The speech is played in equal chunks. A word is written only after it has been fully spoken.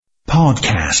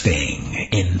Podcasting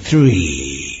in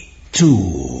 3, 2,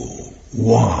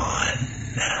 1.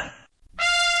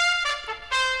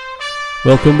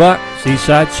 Welcome back,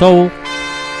 Eastside Soul.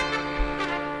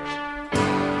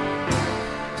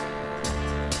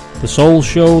 The soul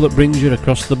show that brings you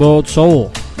across the board soul.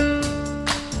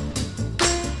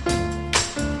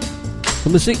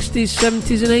 From the 60s,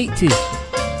 70s and 80s.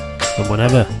 From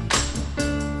whenever.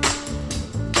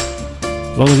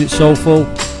 As long as it's soulful,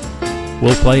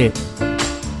 we'll play it.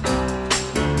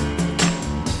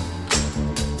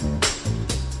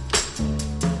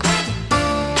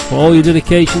 For all your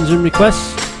dedications and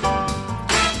requests,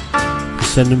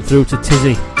 just send them through to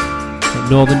Tizzy at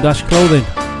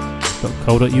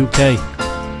northern-clothing.co.uk.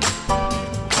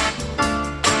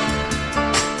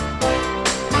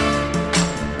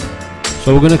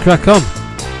 So we're going to crack on.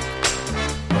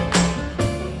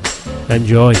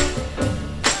 Enjoy.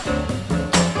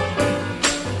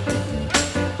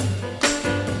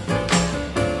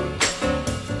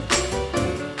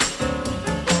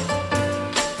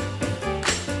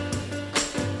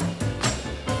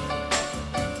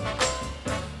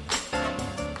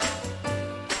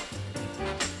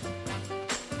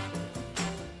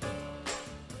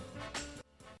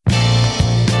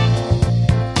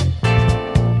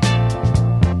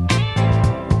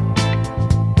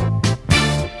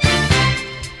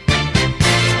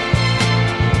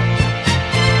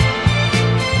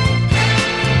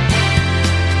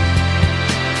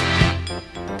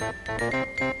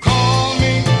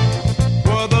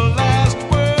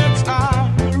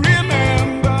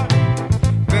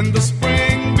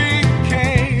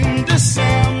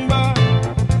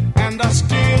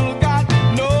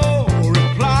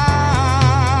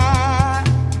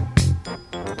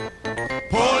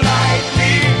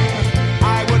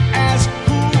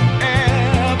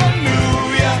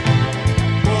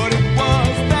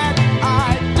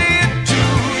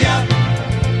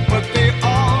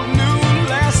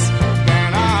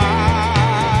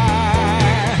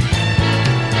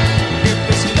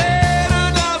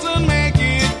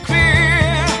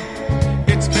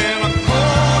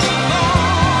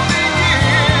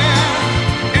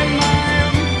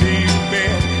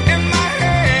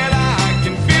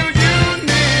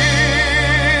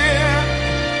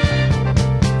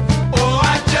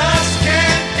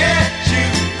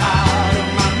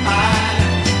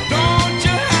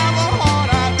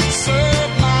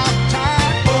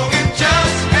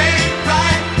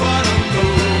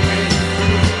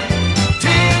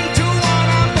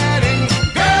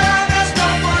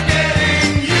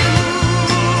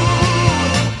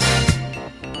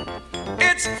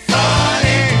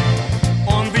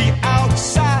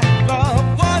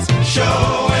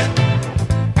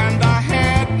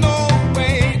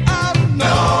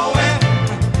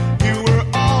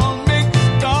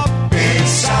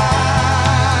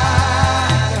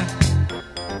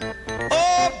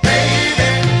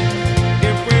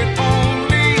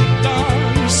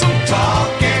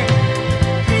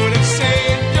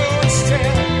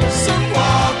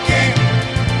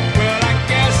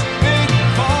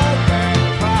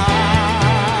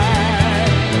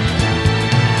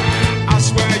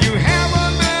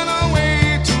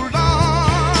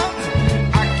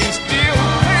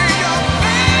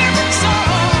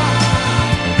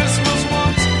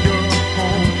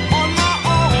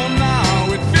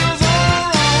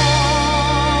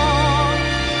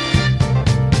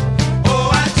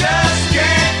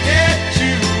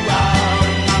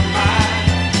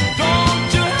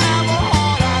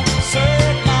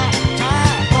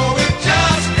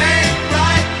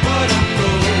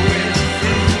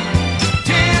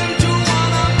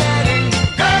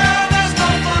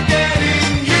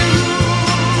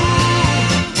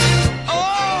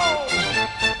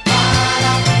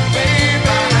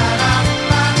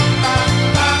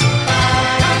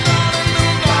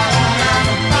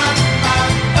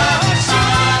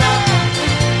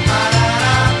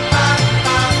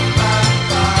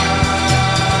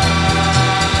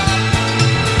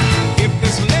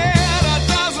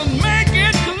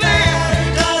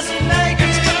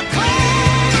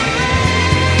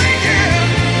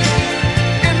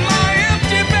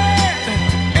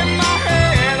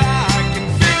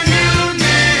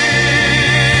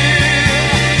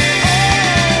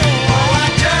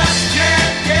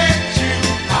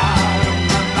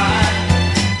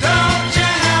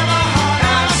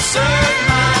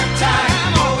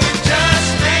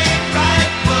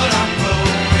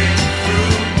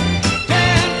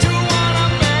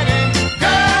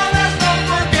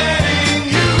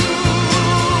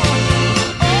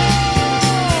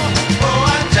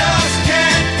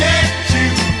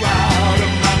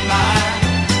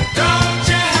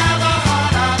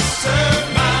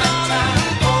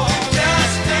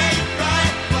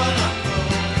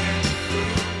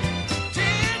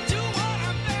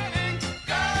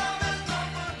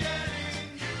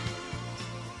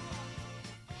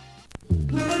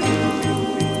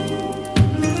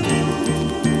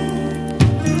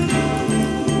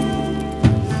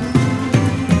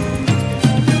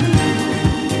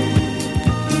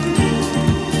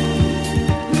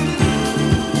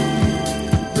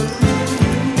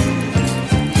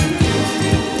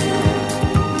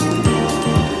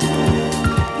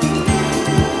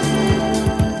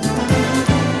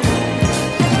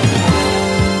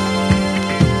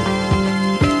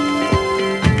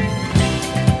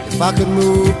 I could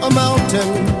move a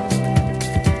mountain,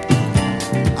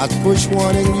 I'd push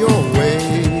one in your way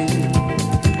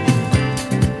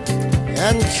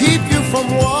and keep you from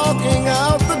walking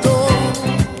out the door.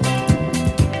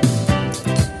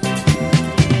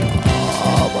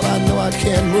 Oh, but I know I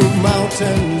can't move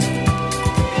mountains,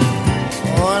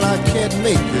 oh, and I can't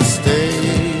make you stay,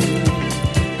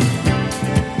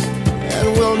 and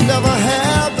we'll never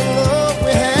have the love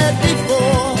we had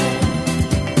before.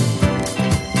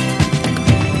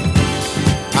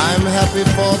 I'm happy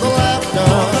for the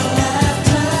laughter,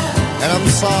 and I'm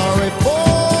sorry for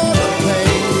the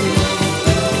pain.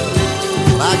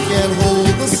 I can't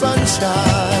hold the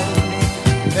sunshine,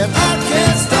 and I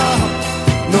can't stop,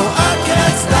 no, I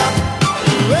can't stop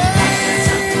the rain.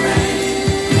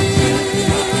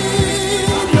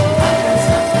 No,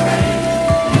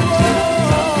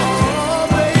 oh,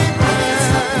 baby,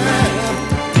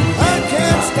 I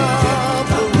can't stop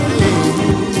the rain.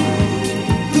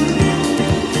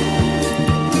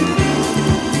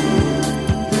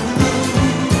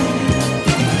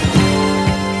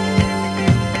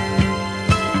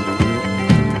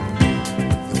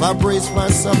 If I brace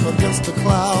myself against a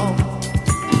cloud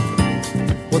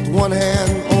with one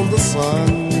hand on the sun,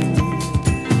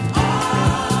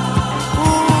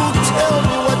 ooh, tell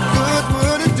me what good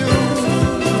would it do?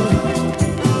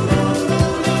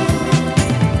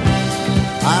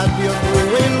 I'd be a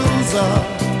three-way loser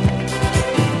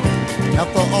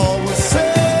after all was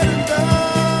said and done.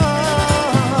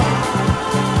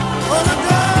 On a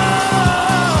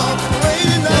dark,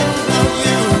 rainy night without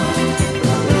you,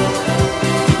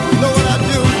 you know what I'd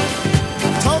do?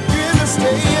 Talk you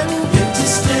into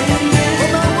staying, but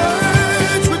my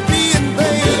words would be in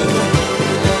vain.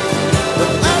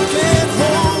 But I can't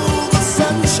hold the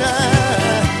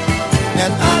sunshine,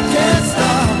 and I can't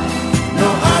stop, no,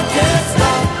 I can't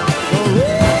stop the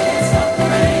rain.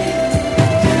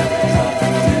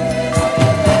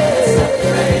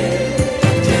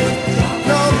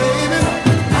 No, baby,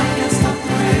 I can't stop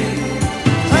the rain.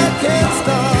 I can't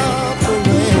stop the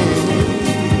rain.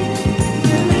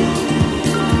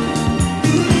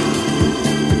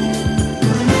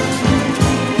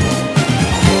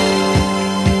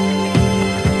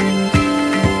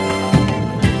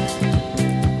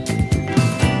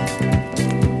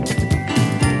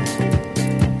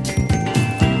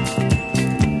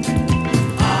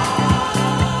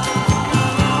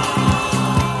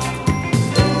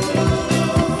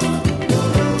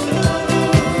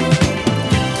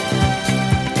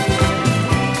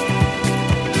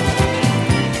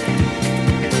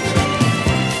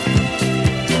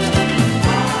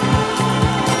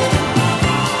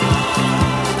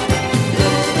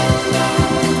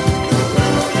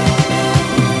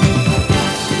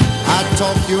 I'd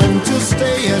talk you into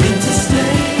staying,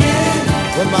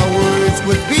 when my words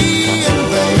would be in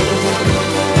vain.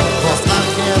 'Cause I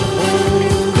can't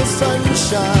hold the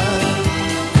sunshine,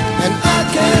 and I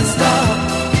can't stop,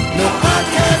 no, I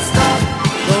can't stop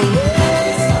the rain.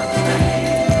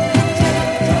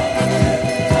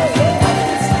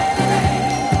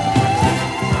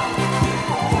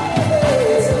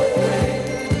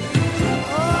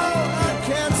 Oh, I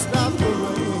can't stop the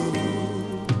rain.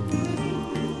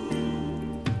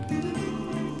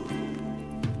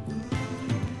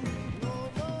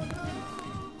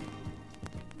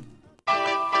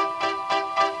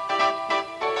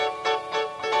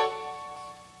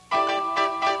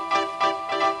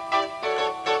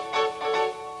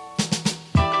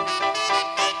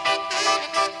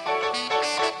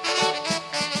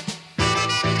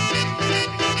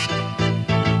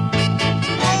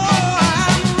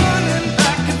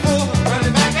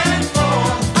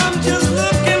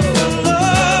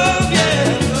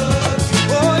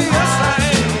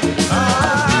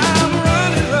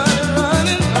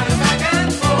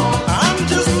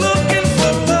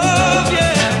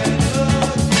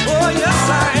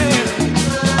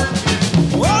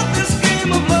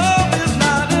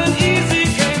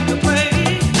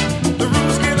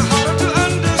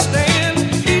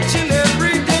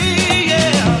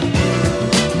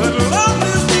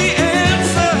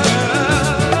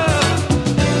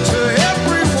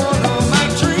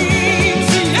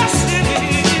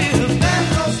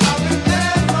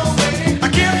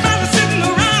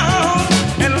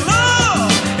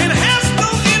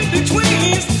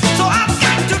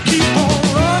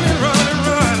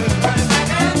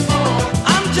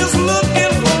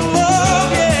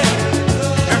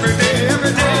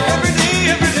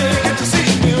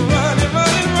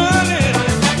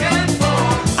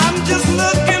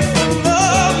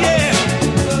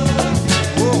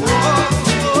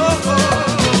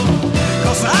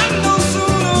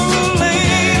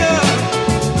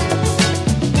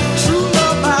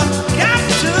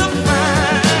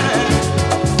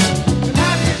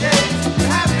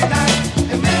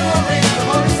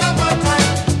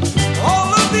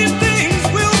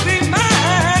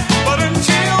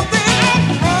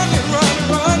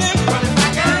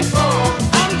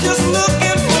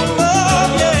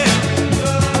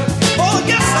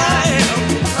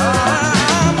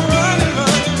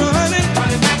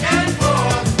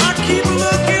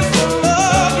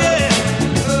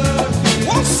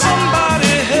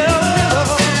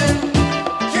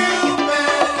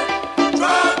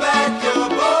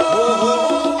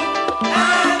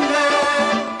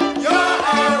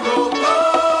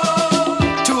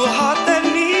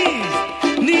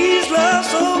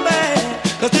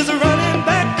 'cause this running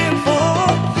back and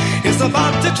forth, it's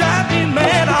about to drive me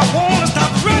mad. I wanna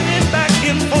stop running back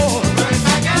and forth, running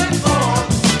back and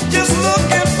forth, just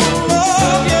looking for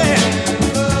love,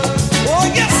 yeah. Oh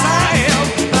yes I am.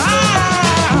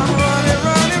 I'm running,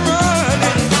 running,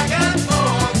 running back and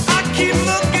forth. I keep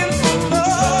looking for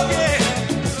love, yeah.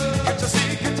 Get to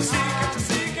see, get to see, get to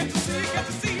see, get to see, get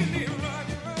to see me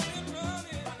running, running,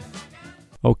 running.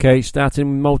 Okay, starting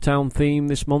with Motown theme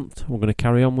this month. We're going to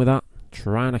carry on with that.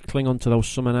 Trying to cling on to those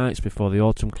summer nights before the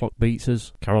autumn clock beats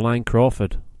us. Caroline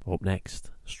Crawford, up next,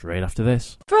 straight after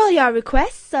this. For all your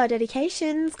requests or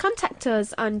dedications, contact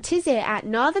us on Tizzy at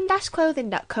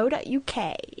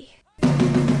northern-clothing.co.uk.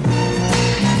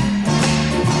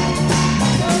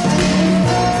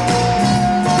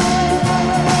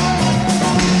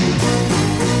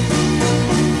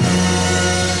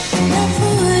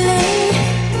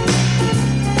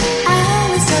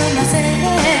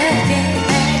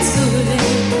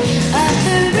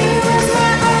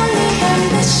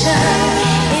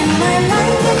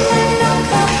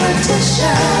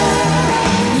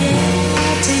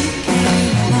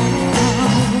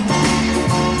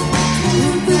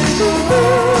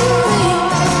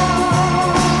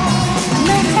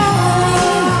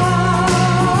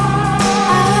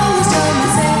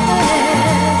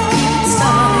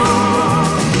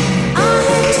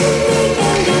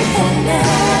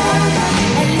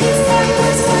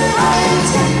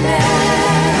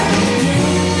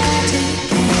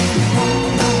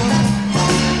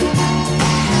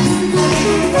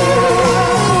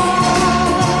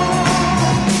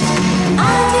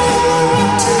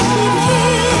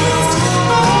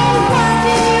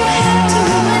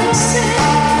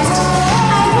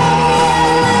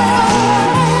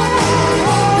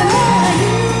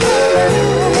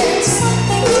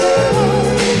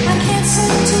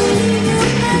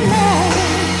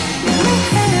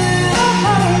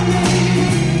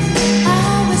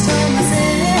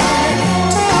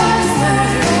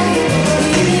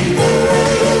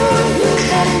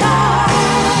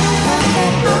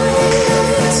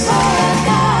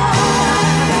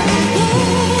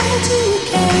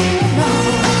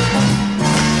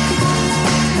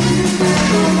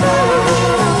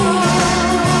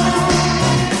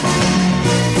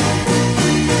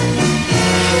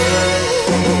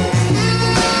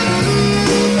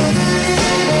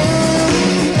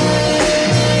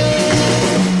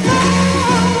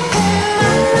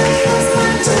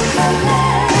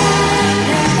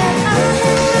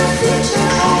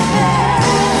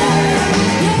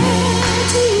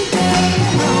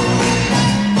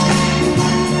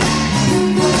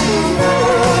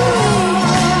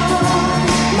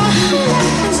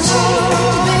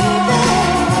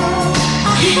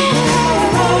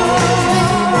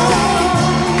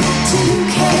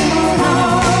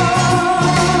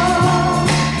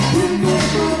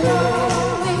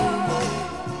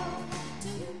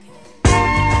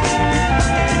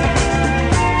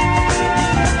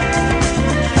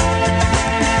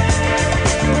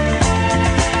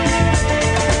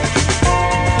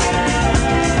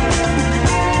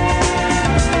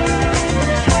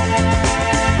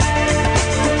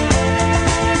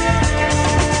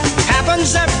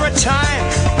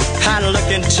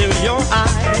 Into your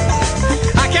eyes,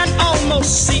 I can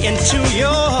almost see into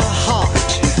your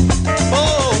heart.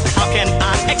 Oh, how can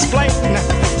I explain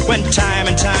when time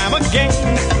and time again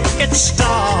it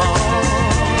starts?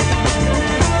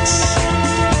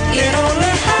 It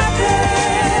only happens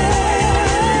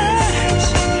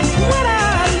when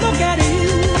I look at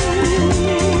you.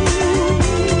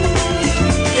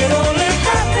 It only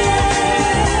happens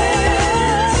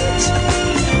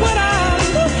when I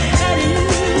look at you.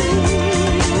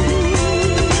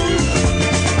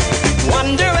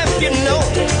 Wonder if you know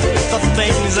the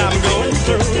things I'm going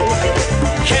through.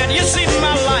 Can't you see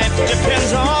my life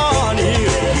depends on you?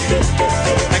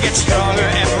 I get stronger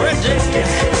every day.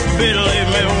 Believe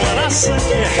me when I say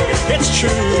it's true.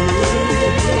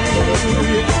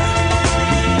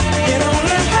 It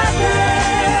only happens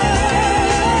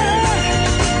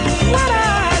when I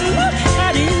look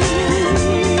at you.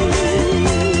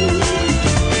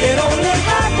 It only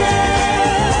happens,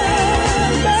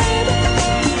 baby,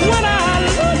 when I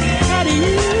look at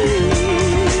you.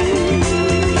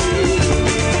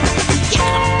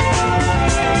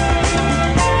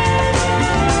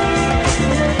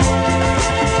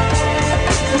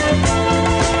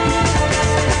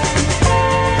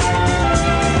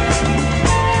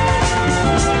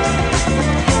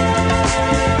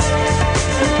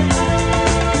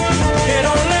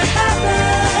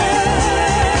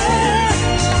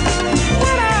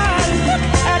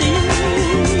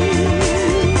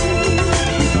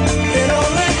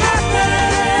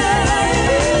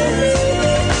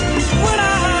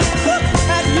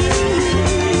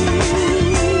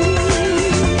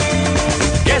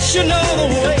 you know the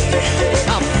way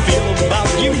I feel about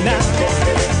you now.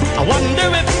 I wonder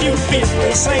if you feel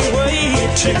the same way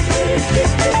too.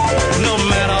 No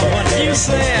matter what you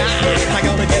say, I'm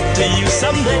gonna get to you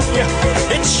someday.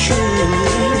 It's true.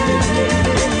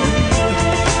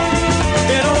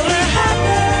 It only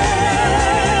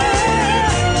happens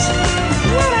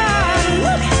when I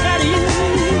look at you.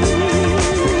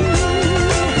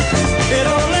 It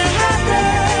only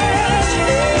happens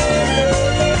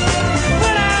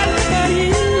when I look at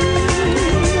you.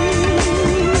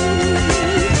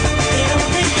 It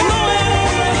only, you know it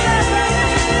only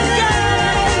happens, girl,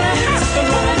 it happens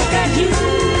when I look at you.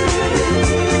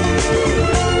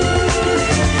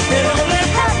 It only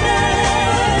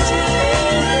happens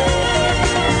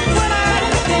when I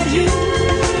look at you.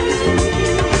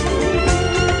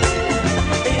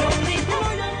 It only, you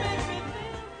know you make me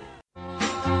feel.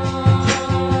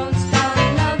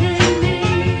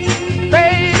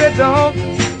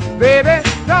 Baby,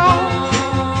 don't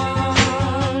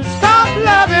stop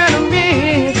loving me.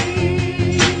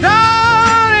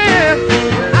 Darling,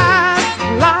 I'd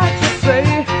like to say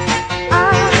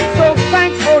I'm so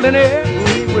thankful in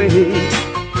every way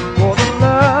for the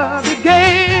love you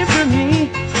gave to me.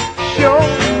 Show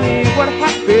me what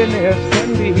happiness can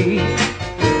be.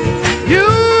 You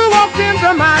walked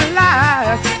into my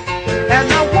life and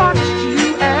I watched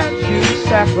you as you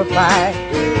sacrificed.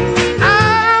 I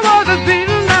was as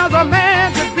beaten as a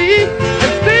man could be,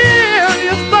 and still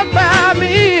you stuck by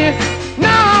me.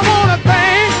 Now I wanna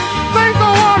thank the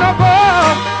one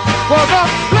above for the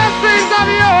blessings of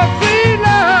your sweet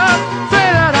love. Say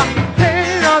that I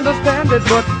can't understand it,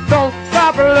 but don't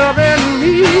stop loving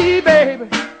me, baby.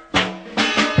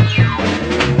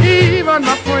 Even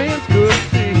my friends could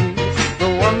see the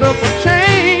wonderful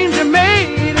change you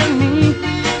made in me.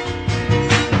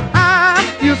 I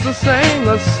used to sing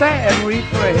a sad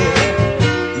refrain.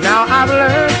 Now I've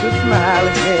learned to smile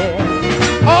again.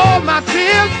 All my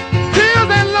tears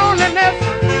and loneliness,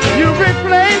 you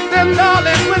replaced them,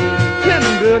 darling, with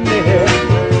tenderness.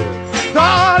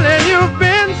 Darling, you've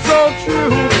been so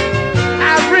true.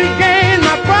 I've regained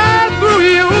my pride through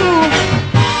you.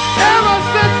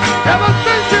 Ever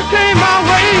since you came my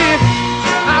way,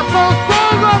 I've grown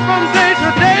stronger from day to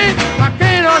day. I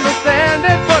can't understand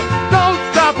it, but don't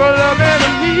stop loving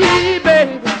me,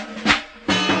 baby.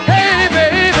 Hey,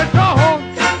 baby, don't.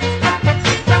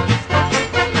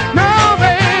 No,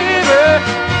 baby,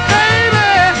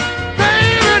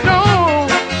 don't.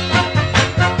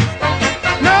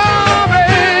 No,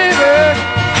 baby.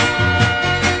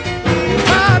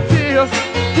 My tears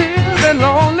and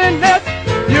loneliness,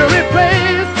 you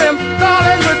replace them,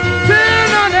 darling, with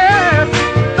tenderness.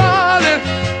 Darling,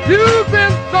 you've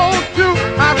been so true.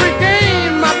 I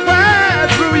regained my pride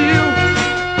through you.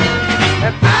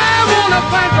 And I wanna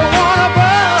thank the one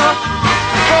above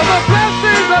for the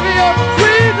blessings of your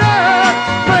sweet love.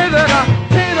 Pray that I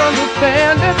can't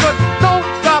understand it, but don't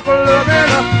stop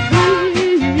loving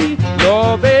me. No,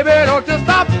 baby, don't you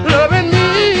stop loving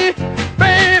me.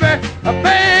 Baby,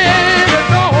 baby,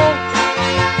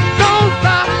 don't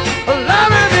stop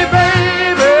loving me,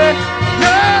 baby.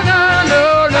 No,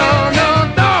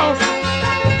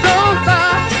 don't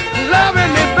stop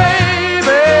loving me,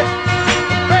 baby.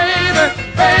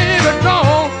 Baby,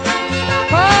 don't.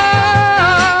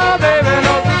 Oh, baby,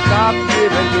 don't stop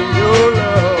giving me your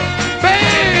love.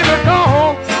 Baby,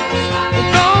 don't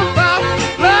stop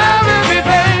loving me,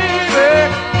 baby.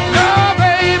 No,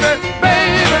 baby,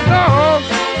 don't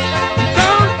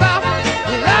stop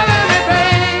loving me,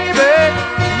 baby.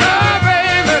 No,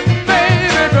 baby,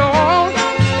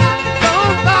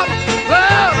 don't stop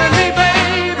loving me,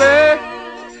 baby.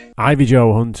 Ivy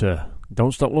Joe Hunter,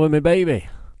 Don't Stop Loving Me Baby.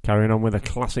 Carrying on with the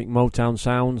classic Motown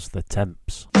sounds, The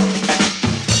Temps. I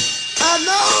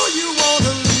know you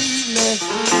wanna leave me,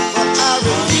 but I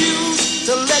refuse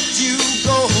to let you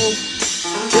go.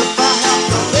 If I have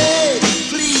to beg,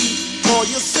 plead for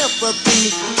your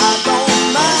sympathy, I don't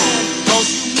mind, 'cause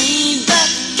you mean that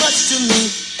much to me.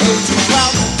 Ain't you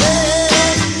proud to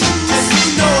beg, and you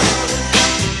know it.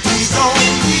 Please don't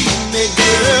leave me,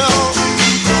 girl.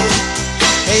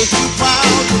 Ain't you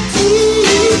proud to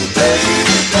plead,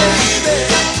 baby, baby.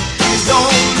 Please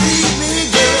don't leave me,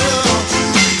 girl.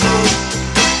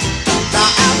 Now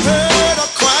I've heard a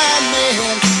crying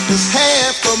man is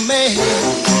half a man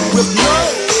with no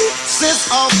sense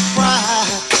of pride.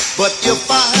 But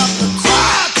if I have to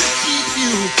cry to keep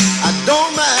you, I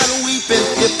don't mind weeping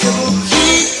if it'll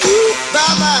keep you by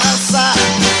my side.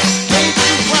 Ain't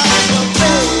you proud of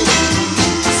me?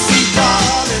 See,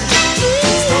 darling,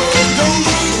 please don't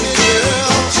leave me, girl.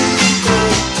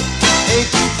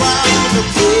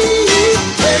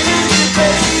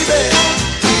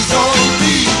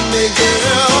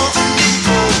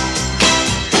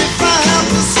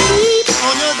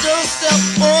 your doorstep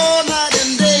all night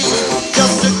and day,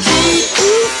 just to keep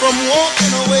you from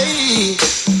walking away.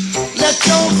 Let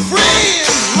your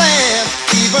friends laugh,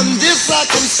 even this I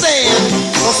can stand,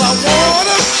 'cause I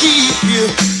wanna keep you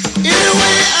any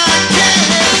way I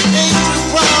can. Ain't too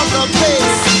proud to pay,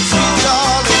 sweet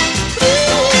darling,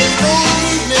 please don't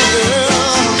leave me,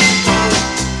 girl.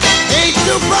 Ain't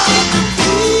too proud to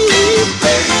please,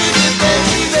 baby,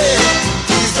 baby,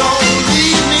 please don't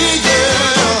leave me,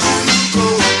 girl.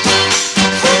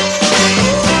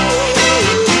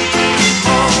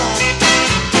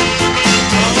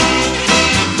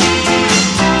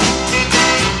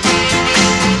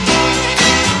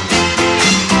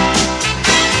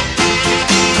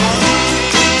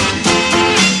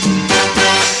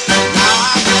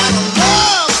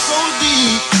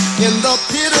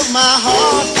 My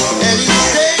heart, and each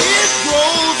day it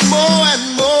grows more and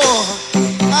more.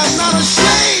 I'm not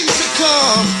ashamed to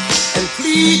come and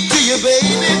plead to you,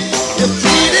 baby. Your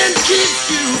pleading keeps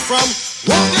you from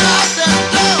walking out that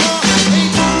door.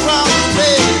 Ain't too proud to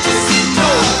baby,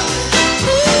 no.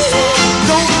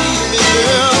 Don't leave me,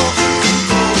 girl.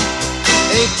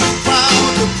 Ain't too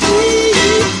proud to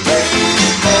plead, baby,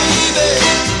 baby.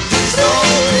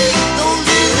 Don't leave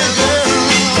me, girl.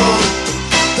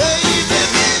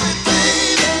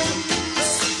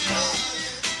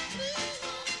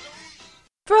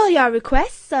 For all your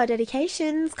requests or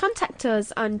dedications, contact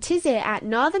us on Tizzy at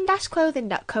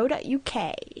northern-clothing.co.uk.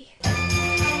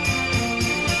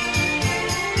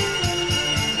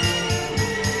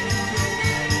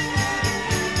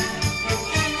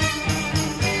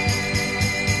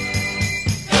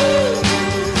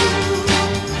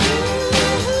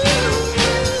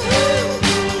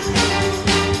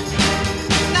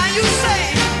 Now you say,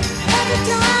 every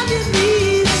time you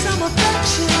need some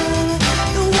affection,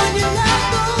 the one you love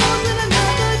goes in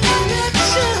another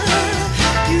direction.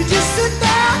 You just sit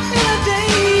there in a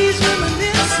daze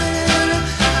reminiscing,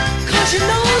 'cause you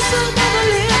know some other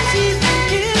lips he's been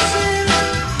kissing.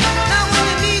 Now when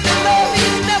you need the love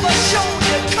he's never shown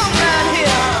you, come round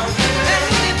here. And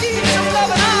when you need some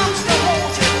loving arms to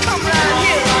hold you, come round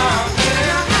here.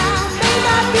 Now I may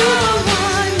not be the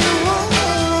one you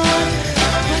want,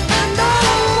 but I know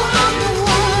I'm the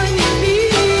one you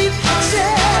need.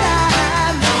 Said I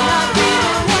may not be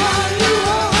the one you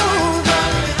want,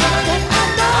 but I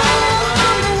know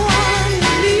I'm the one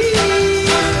you need.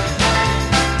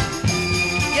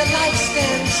 Your life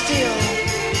stands still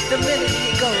the minute he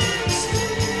goes.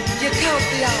 You count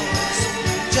the hours,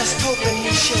 just hoping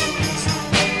he shows.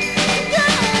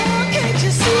 Yeah, can't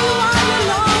you see why you're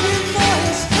longing for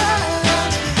his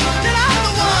touch? That I'm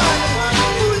the one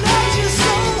who loves you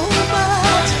so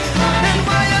much. And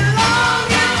while you're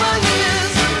longing for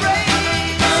his embrace,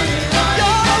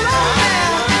 you're alone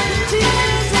there with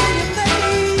tears on your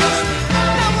face.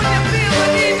 Now when you feel the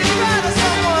need to cry to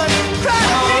someone, cry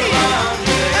to me.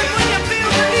 And when you feel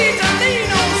the need to lean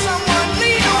on someone,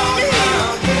 lean on me.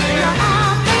 Now I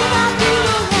may not be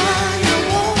the one you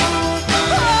want,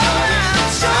 but I'm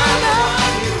sure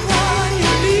enough the one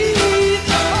you need.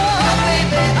 Oh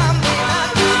baby, I may not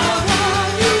be the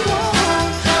one you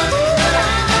want, but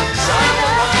I'm sure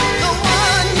enough the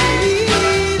one you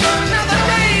need. Now the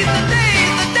days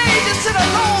you sit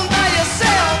alone by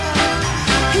yourself,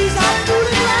 he's out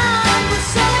fooling around with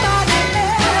somebody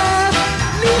else,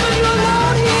 leaving you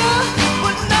alone here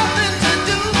with nothing to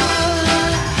do.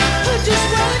 Just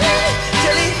waiting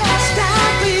till he has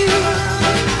time for you.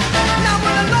 Now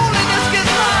when the loneliness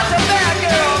gets hard to bear,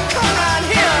 girl, come round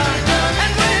here.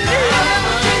 And when you need a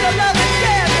little bit of love and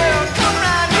care, girl, come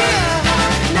round here.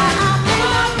 Now I may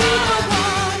not be the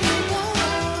one you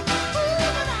want,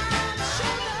 but I'm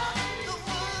sure enough the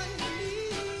one you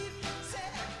need.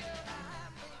 Said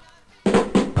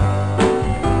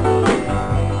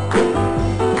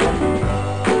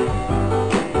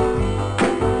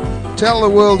Tell the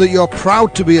world that you're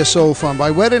proud to be a soul fan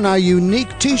by wearing our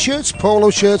unique t-shirts,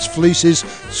 polo shirts, fleeces,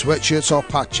 sweatshirts or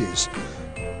patches.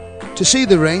 To see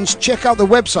the range, check out the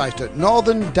website at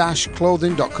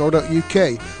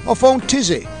northern-clothing.co.uk or phone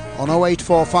Tizzy on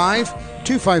 0845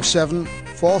 257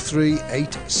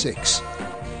 4386.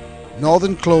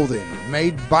 Northern Clothing,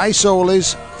 made by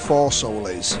soulies for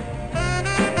soulies.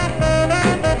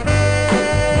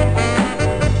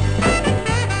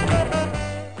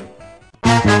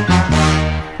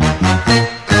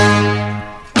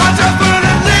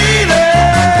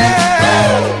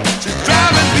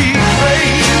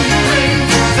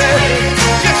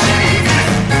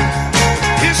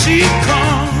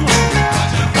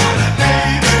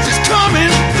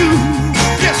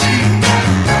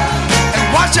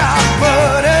 Watch out,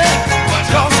 buddy,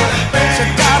 'cause she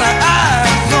got her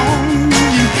eyes on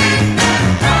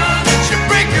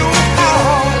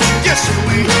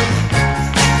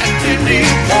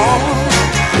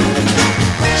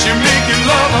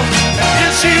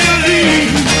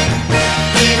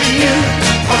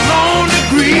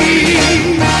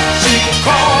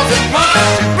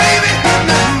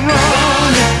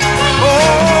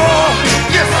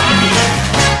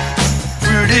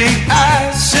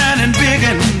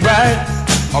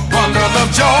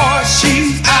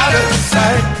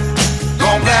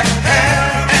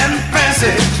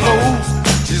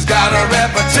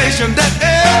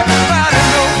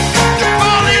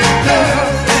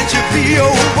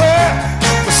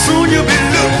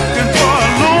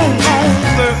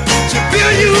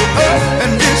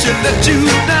let you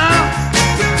down.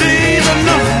 The days are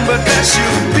numbered that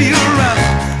she'll be around.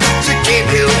 She'll keep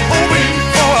you hoping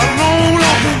for a long,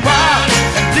 long while,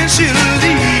 and then she'll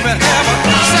leave and have a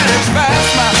satisfied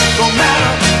smile. No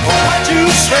matter what you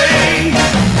say,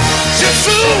 she'll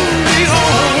soon be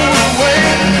on her way.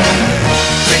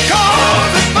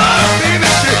 Because it's my baby,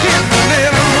 she hit the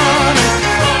nail running.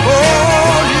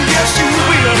 Oh, yes, she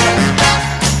will.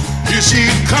 Here she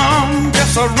comes,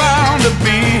 just around the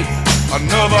bend.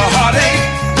 Another heartache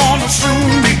gonna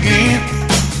soon begin.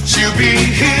 She'll be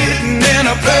hidden in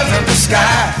a pleasant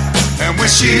disguise, and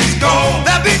when she's gone,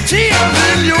 there'll be tears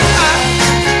in your eyes.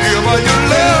 Give her your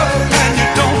love and you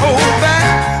don't hold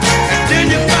back, and then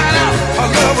you find out her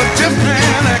love was just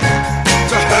an act.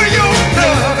 To her your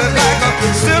love is like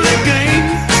a silly game.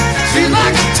 She's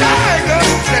like a tiger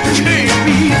that can't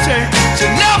be tamed. She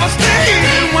never stays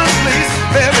in one place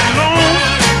very long.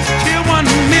 Here 1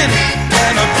 minute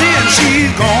and then she's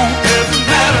gone. Doesn't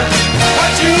matter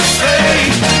what you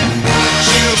say,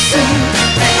 she'll soon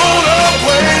be on her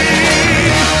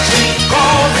way.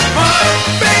 Cause it's my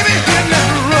baby hitting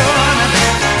and running.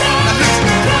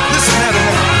 Now listen at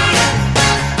her now.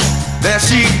 There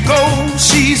she goes,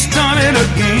 she's done it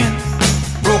again.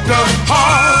 Broke the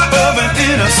heart of an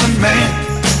innocent man.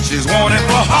 She's wanted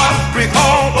for heartbreak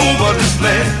all over this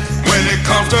land. When it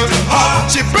comes to the heart,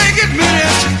 she break it many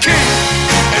as she can.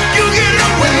 And you get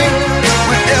away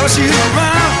whenever she's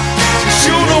around. She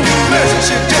sure no pleasure,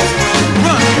 she just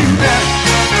run you down.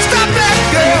 Stop that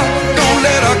girl, don't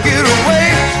let her get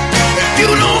away. If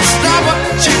you don't stop her,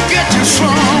 she'll get you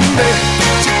someday.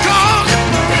 She calls it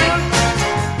fun,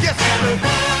 yes, baby.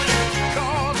 She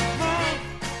calls it fun.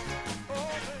 Oh,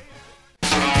 baby.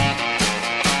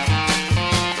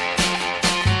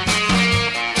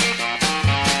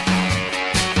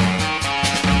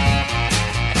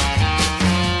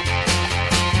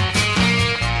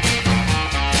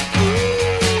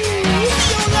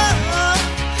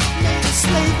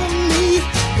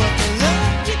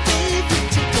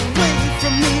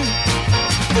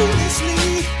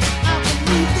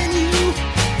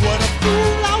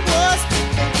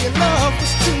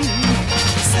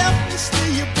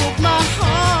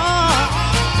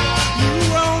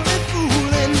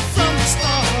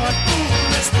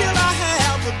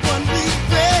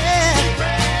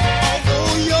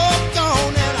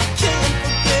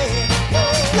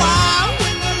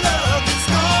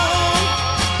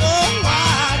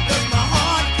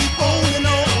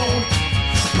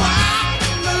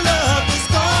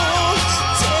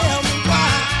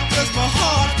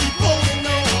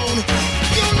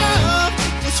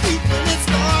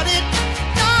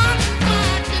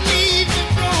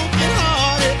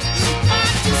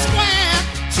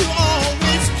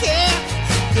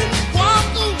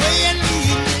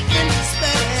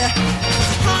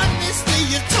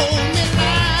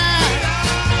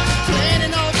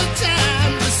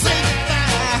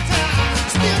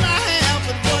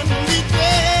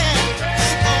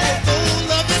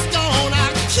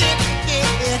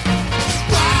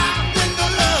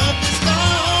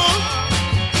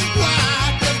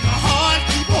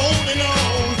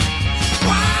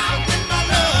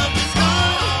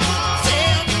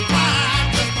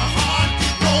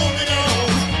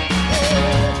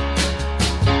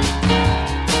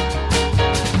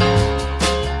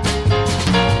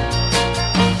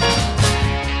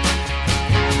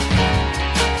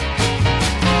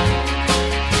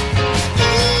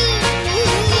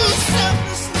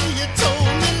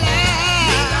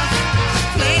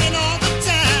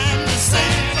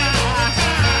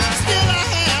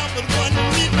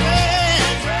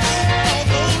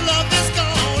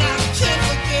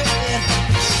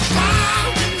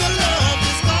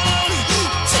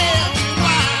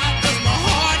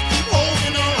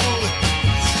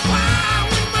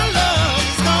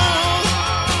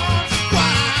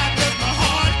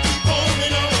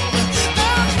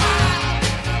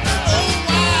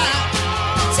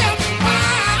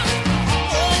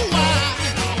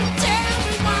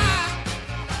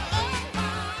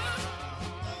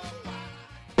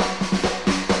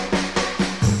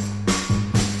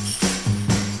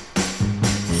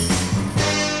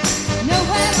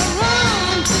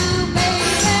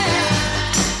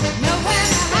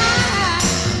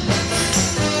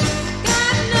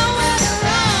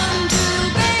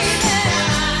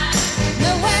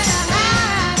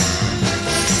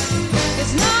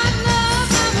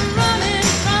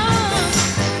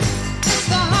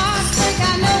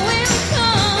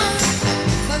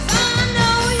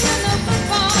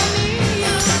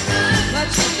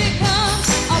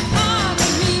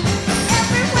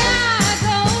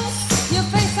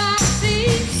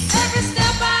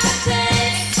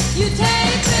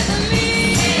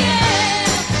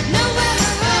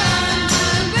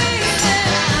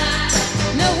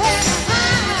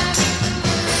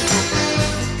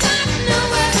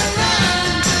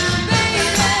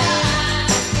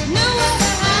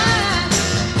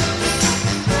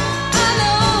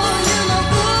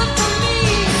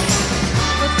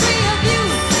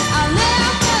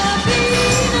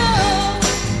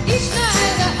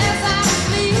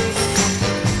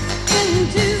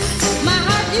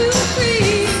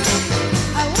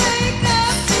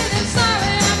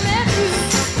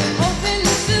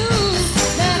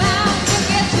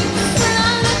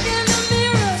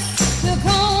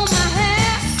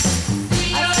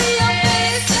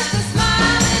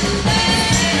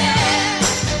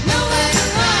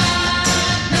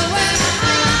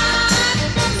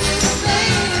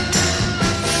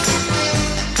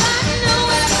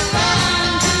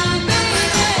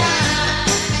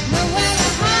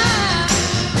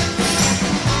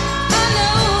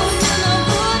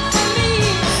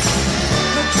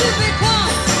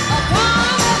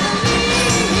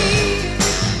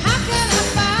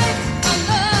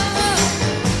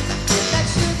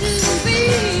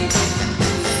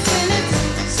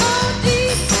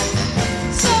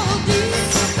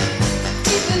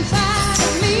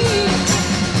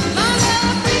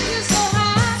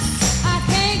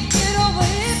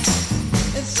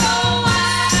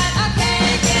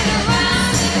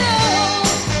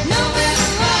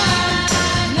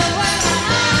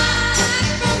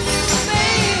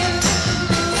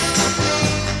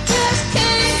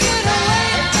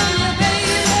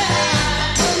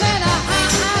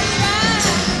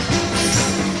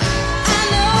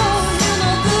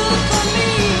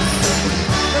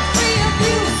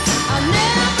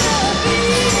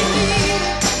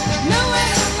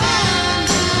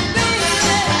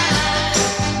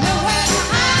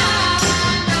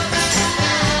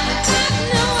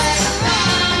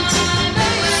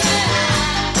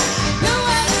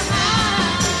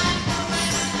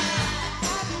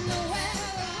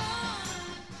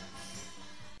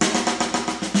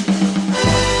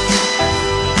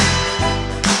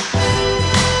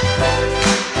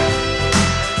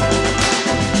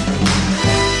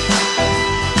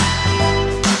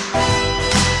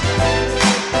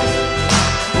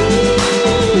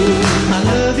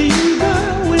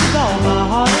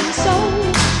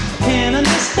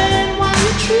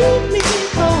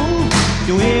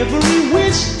 Your every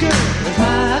wish, girl, is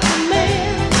my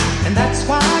command, and that's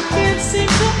why I can't seem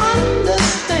to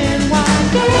understand why,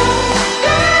 girl,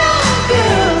 girl,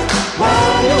 girl, why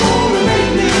you wanna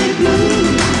make me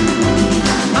blue?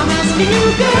 I'm asking you,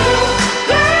 girl,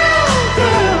 girl,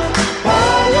 girl, why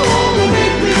you wanna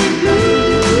make me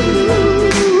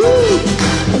blue?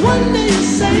 One day you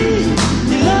say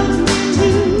you love me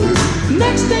too,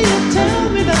 next day you tell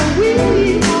me that we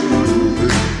are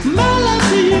through. My love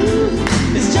to you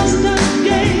is just a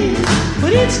game,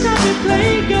 but each time you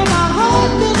play, girl, my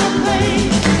heart feels the pain.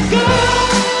 Girl,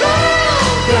 girl,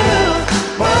 girl,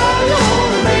 why you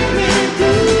wanna make me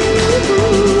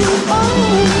blue? Oh,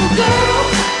 girl,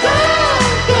 girl,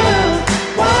 girl,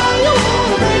 why you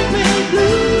wanna make me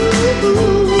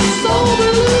blue? So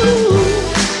blue.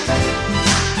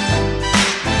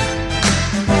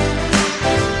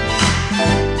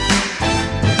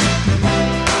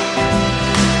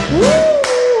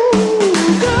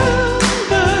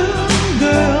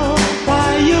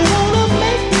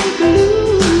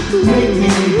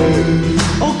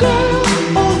 Oh girl,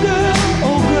 oh girl,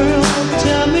 oh girl,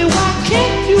 tell me why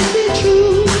can't you be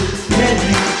true?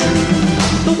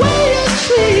 The way you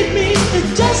treat me is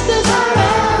just as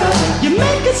unfair. You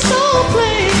make it so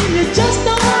plain, you just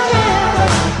don't care.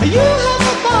 You have a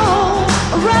ball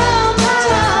around the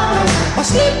town, or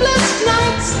sleepless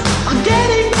nights are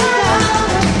getting me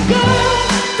down. Girl,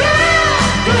 girl,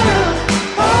 girl,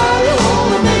 why you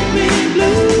wanna make me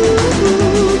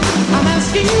blue? I'm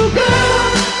asking you, girl.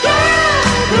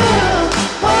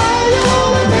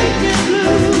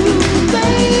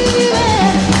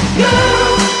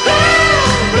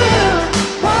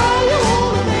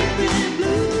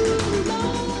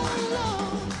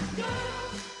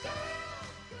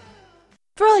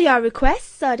 For all your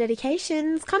requests or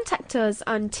dedications, contact us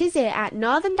on Tizzy at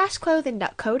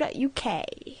northern-clothing.co.uk.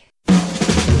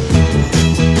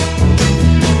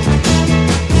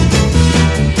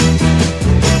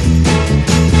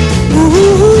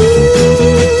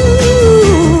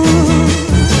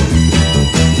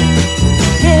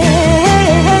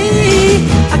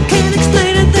 I can't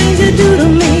explain the things you do to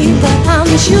me, but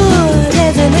I'm sure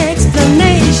there's an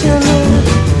explanation.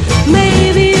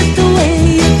 Maybe it's the way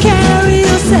you carry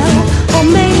yourself, or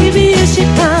maybe it's your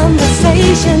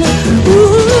conversation.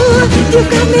 Ooh, you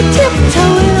got me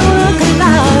tiptoeing on a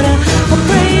cloud,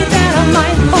 afraid that I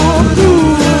might fall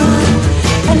through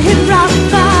and hit rock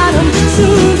bottom,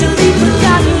 soon to be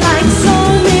forgotten like so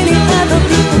many other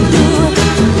people do.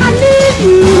 I need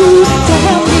you to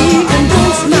help me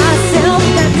convince myself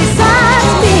that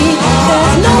besides me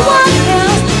there's no one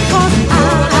else, 'cause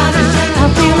I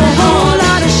feel a whole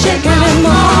lot of shaking in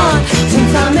my heart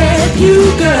since I met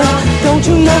you, girl. Don't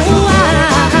you know I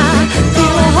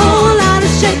feel a whole lot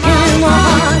of shaking in my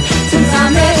heart since I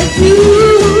met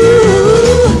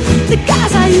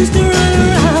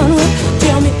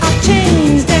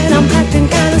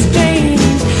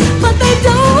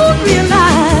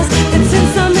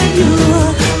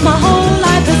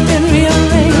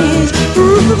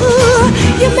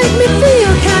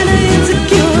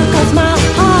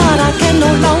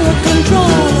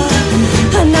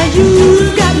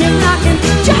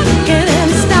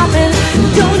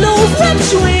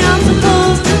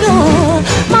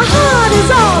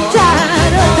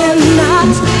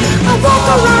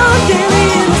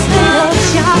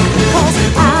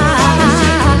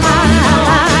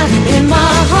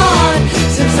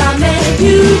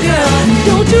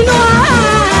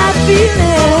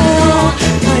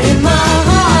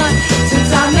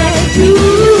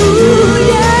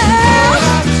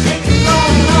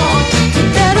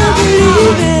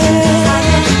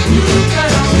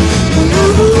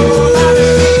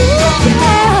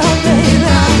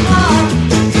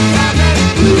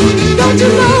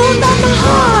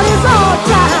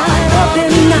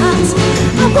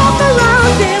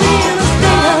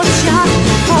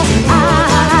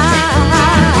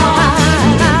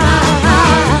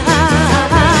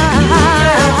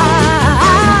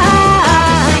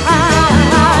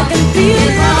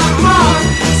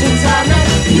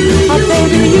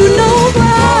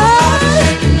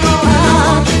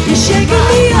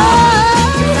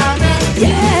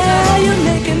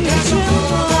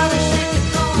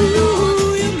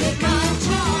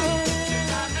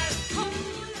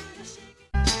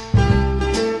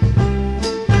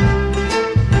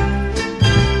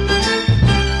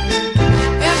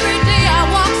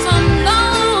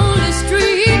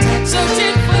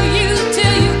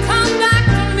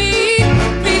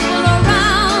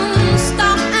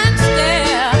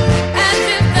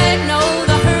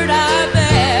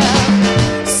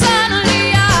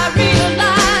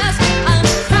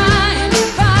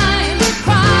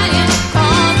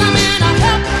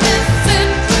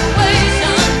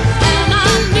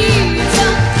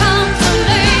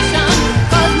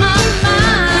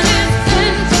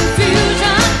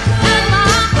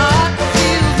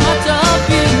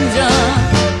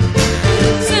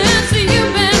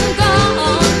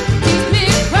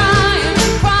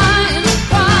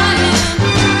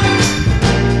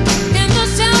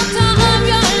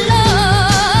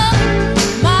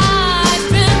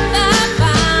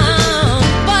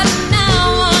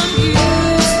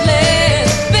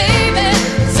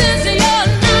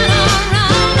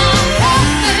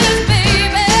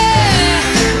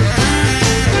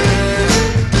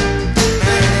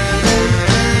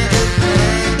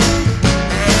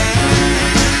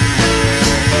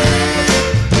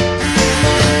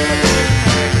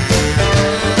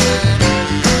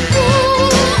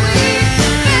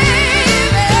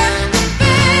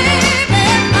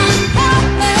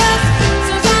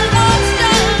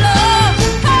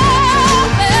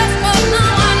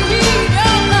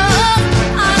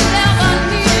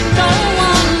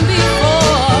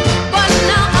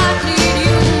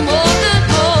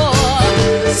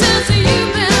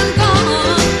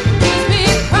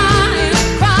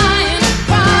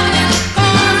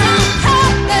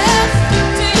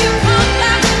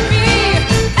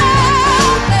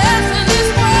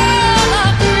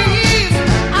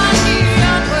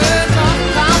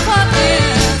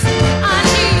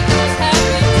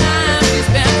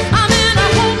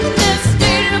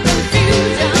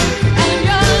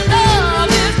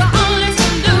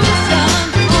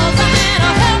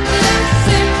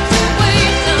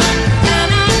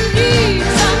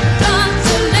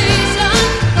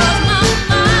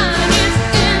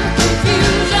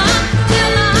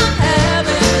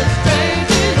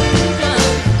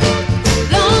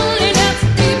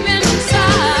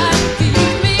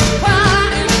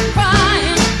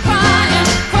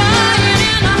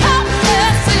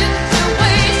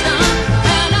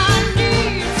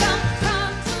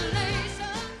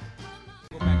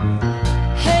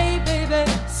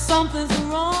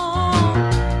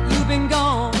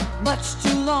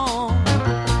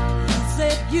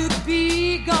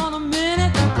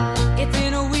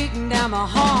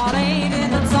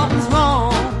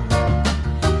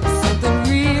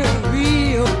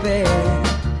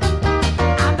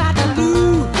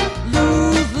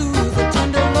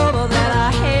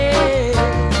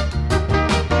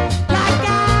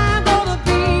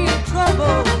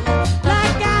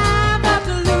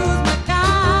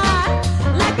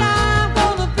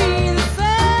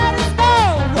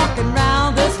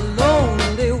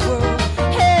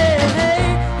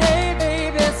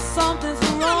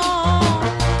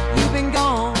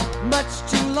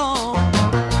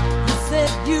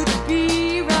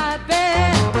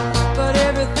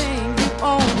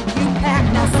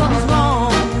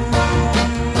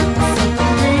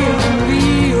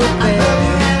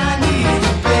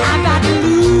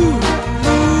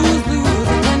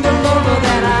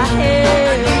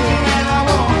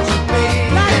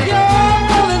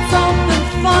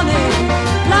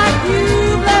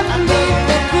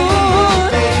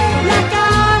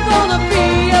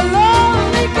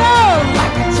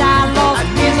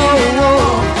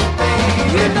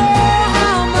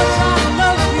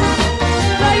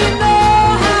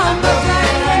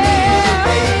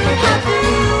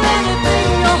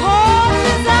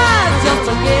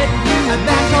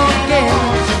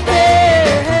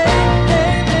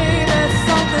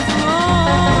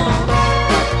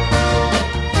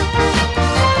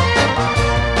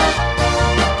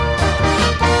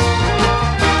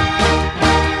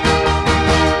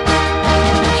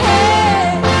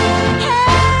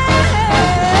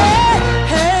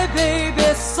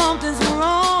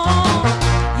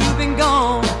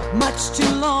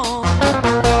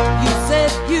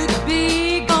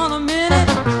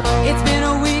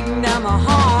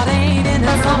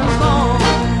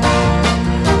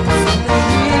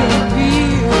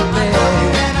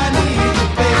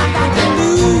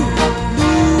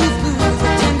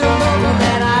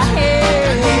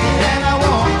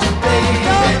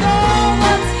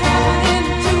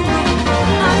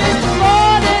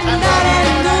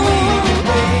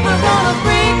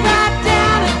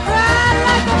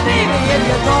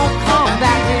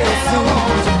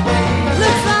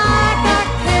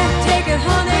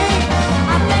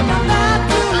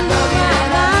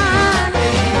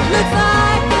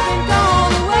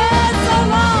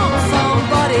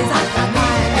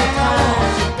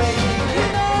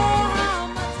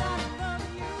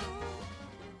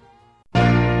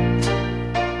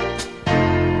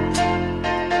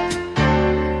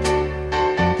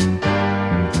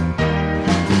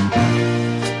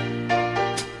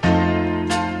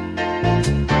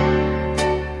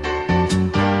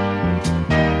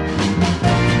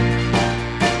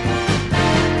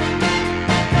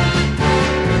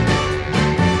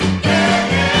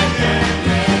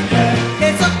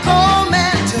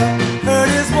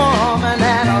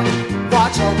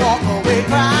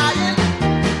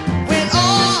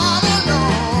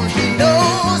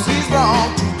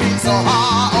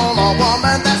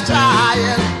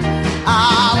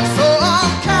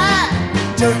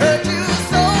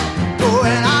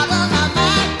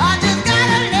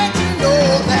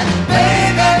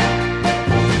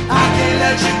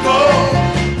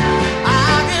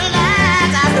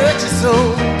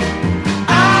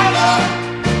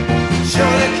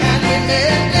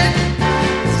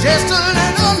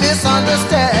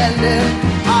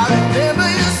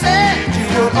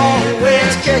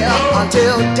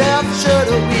till death should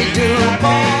we do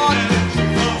part.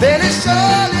 Then it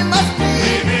surely must be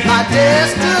my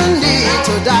destiny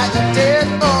to die the death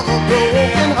of a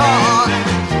broken heart.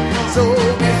 So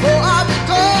before I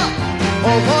become a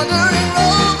wandering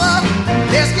rover,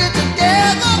 let's get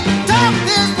together, talk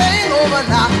this thing over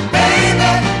now.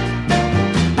 Baby,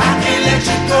 I can't let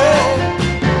you go.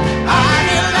 I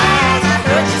realize I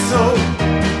hurt you so.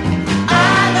 I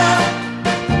know,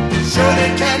 surely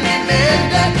can be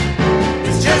mended.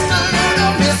 It's just a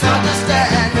little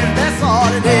misunderstanding, that's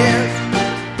all it is.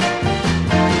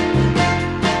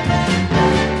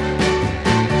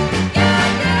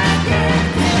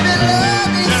 We've been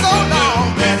loving so long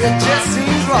that it just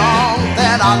seems wrong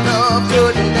that our love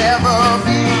could never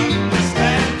be.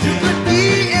 You could be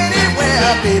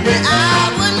anywhere, baby, I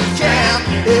wouldn't care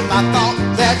if I thought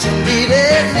that you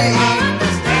needed me.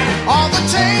 All the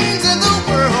chains in the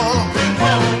world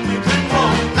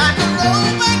like a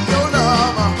rope and your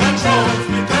love controls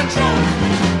me,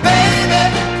 baby,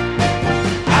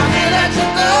 I can't let you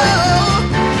go.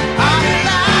 I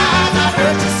realize I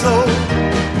hurt you so.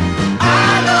 I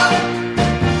know,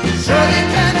 surely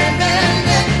can be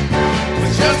mended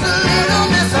with just a little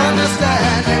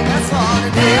misunderstanding, that's all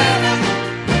it is.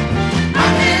 I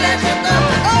can't let you go.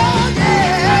 Oh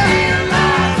yeah, I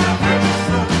realize I hurt you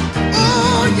so.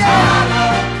 Oh yeah,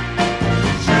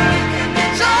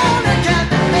 surely can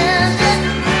be mended,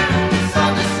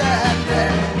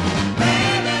 misunderstanding,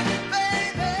 baby,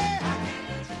 baby, I can't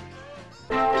let you go.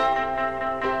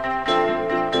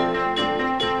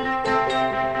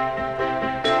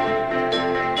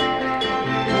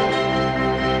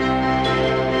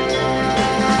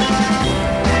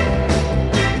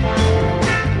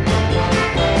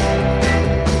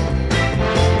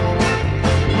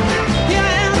 Here I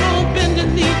am on bended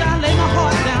knees, I lay my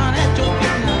heart down at your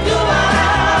feet now. Do I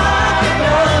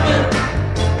love you?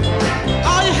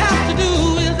 All you have to do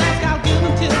is ask, I'll give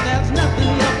until there's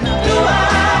nothing left now. Do I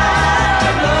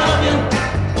love you?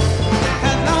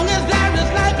 As long as there is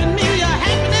life in me, your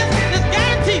happiness is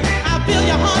guaranteed. I'll fill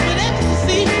your heart with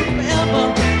ecstasy forever,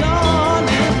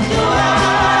 darling. Do I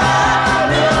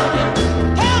love you?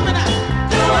 Tell me now.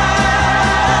 Do I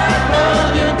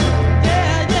love you?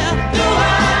 Yeah, yeah. Do I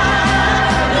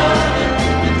love you?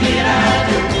 Indeed I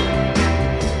do.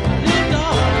 Dear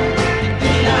darling,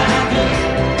 indeed I do.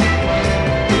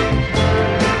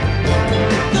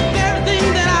 The very thing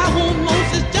that I want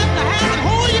most is just to have and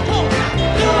hold you close now.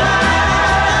 Do I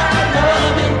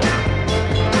love you?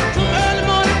 From early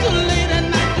morning to late at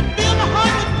night, you fill my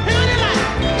heart with purity light.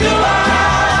 Do I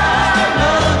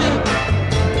love you?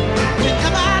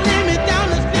 Whenever I lay me down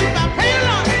to sleep, I pray the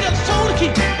Lord just show the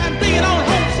key and bring it on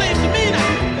home safe to me now.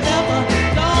 Forever,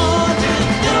 darling.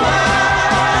 Do I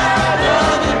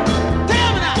love you? Tell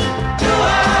me now. Do I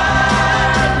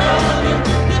love you?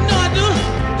 You know I do.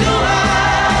 Do I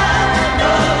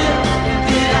love you?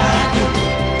 Indeed I do.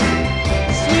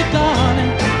 Sweet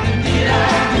darling, indeed I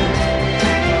do.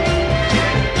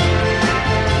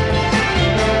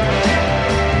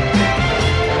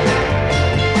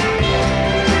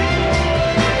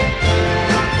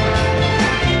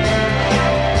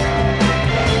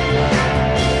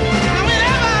 Now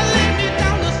whenever I lay me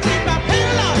down to sleep, I pray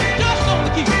the Lord just show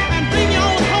the key and bring you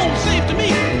on home safe to me.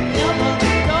 Forever,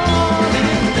 darling.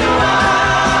 Do I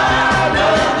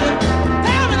love you?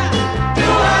 Tell me now. Do I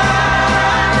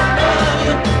love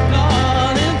you,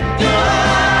 darling? Do I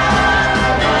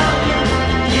love you?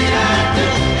 Indeed I do.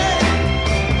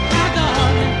 My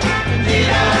darling, indeed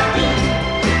I do.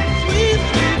 Sweet,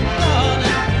 sweet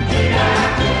darling, indeed I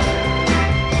do.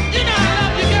 You know I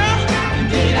love you, girl.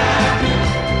 Indeed I do.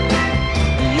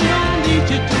 And you know I need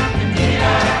you to. Indeed I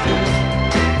do.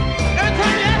 Every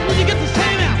time you ask me, you get the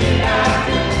same answer. Indeed I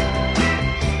do.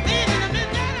 Then in the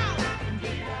midnight hour.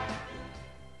 Indeed I do.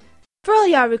 For all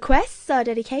your requests or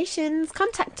dedications,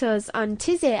 contact us on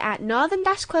Tizzy at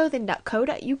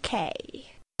northern-clothing.co.uk.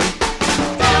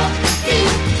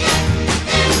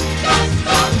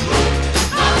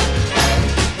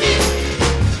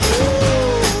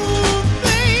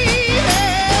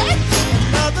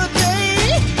 Another day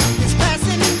is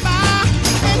passing by,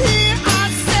 and here I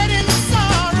sit in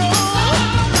sorrow.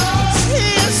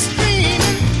 Tears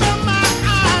streaming from my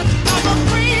eyes, I'm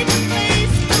afraid to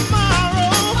face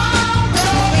tomorrow.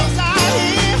 As I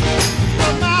hear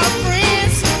from my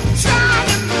friends trying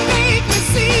to make me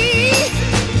see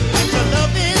that your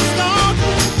love is gone,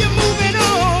 you're moving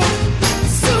on.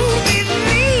 Soon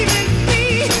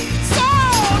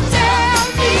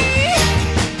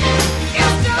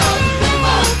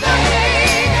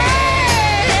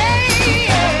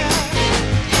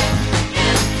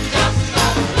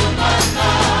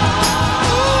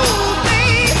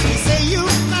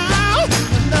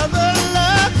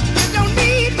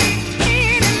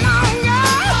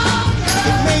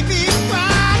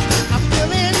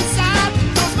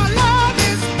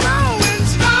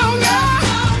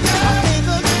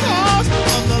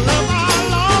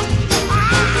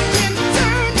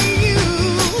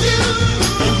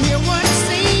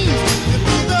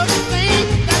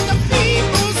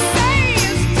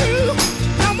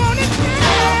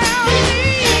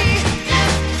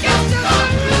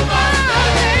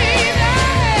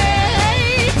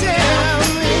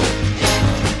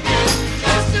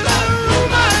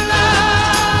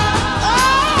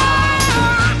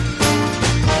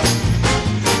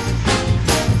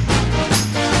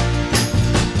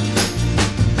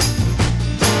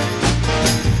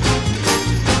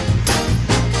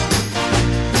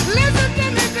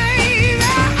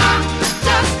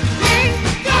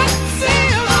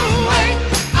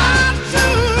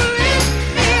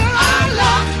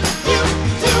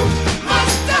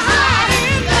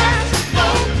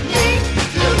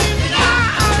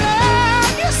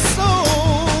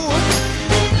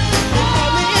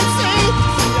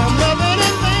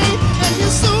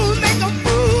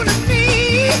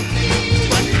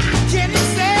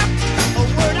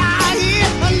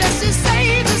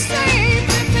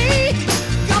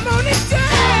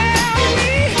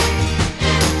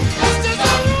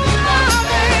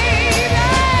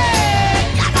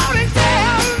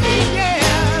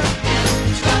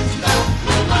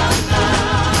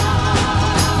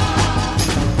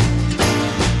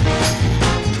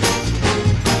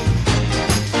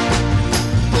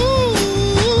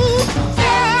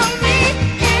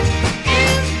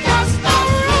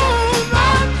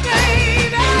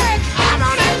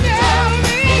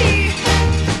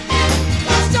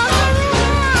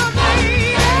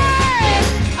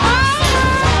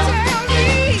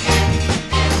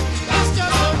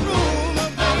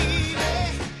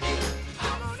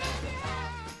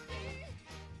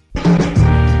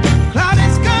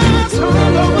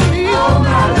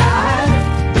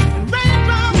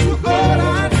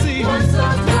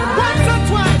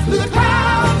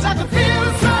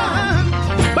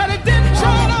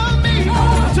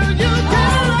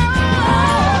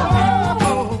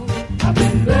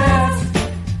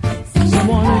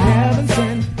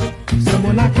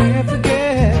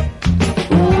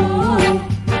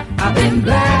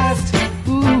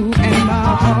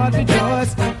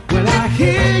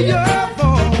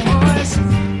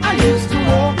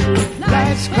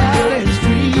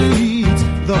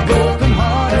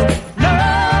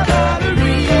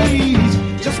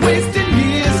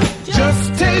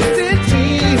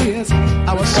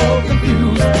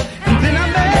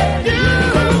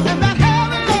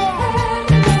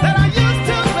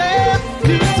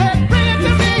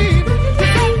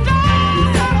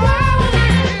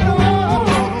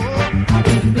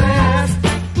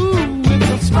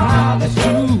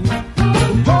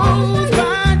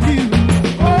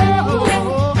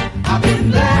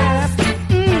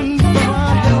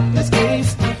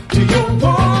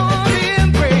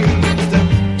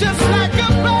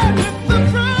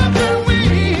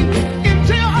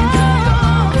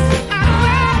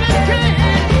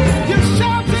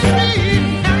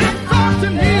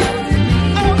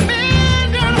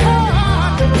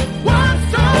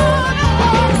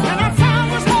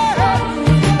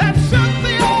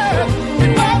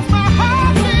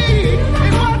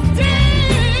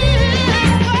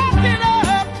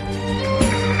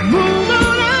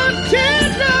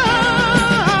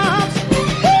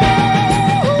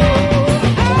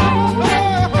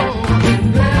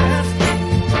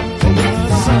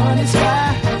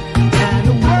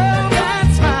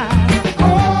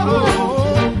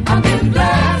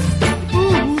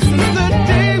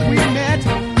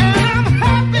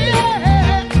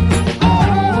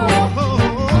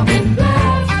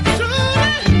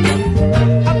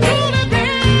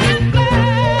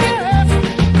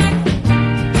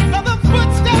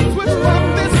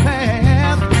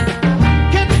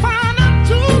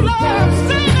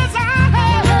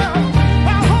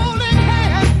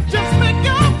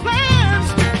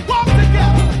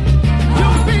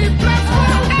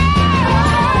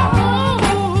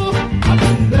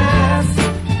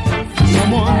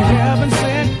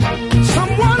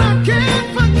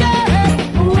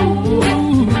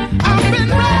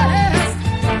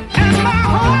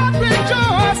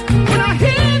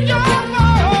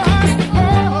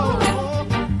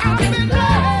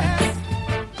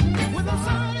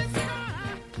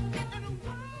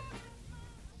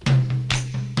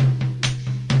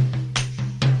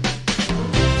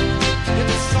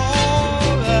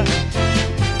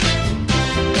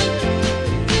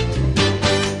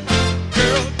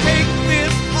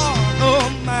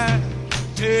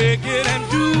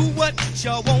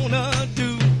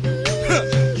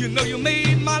You know you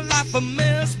made my life a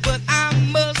mess, but I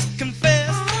must confess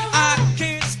I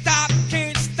can't stop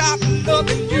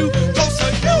loving you. 'Cause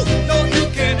you know you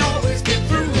can always get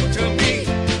through to me.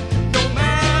 No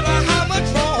matter how much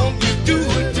wrong you do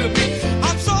to me,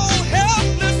 I'm so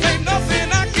helpless, ain't nothing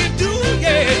I can do,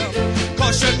 yeah.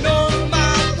 'Cause you know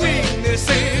my weakness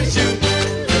is you.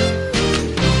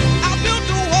 I built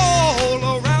a wall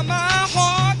around my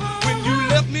heart when you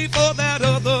left me for that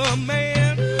other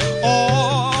man.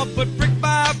 Oh, but brick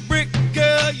by brick,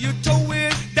 girl, you tore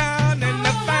it down, and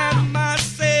I find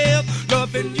myself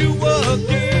loving you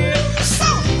again.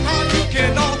 Somehow you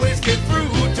can always get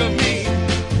through to me,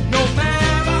 no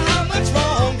matter how much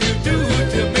wrong you do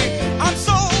to me. I'm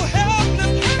so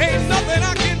helpless, ain't nothing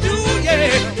I can do,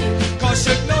 yeah. 'Cause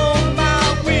you know my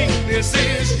weakness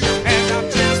is you, and I'm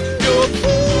just your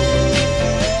fool.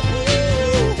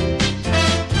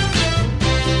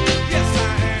 Yes,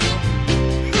 I am.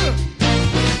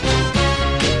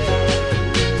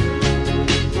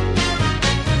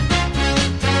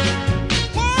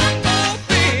 One more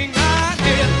thing I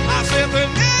did, I said the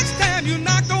next time you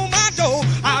knocked on my door,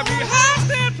 I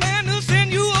rehearsed and planned to send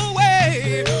you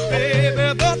away. Baby,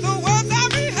 but the words I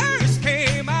rehearsed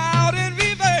came out in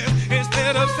reverse.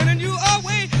 Instead of sending you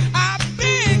away, I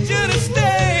begged you to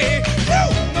stay. You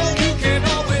know you can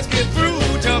always get through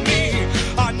to me,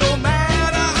 no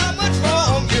matter how much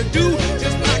wrong you do.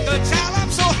 Just like a child,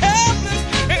 I'm so helpless,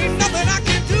 ain't nothing I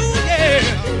can do, yeah.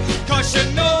 'Cause you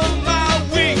know my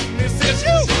weakness is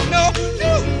you.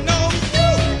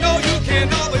 Know you can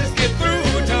always get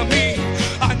through to me,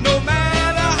 no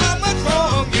matter how much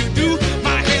wrong you do.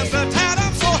 My hands are tied,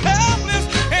 I'm so helpless,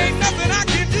 ain't nothing I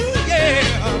can do, yeah.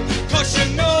 'Cause you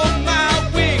know my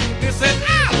weakness is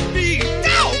I'll be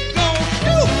doggone.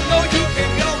 You know you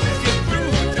can always get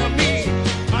through to me,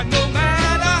 no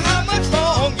matter how much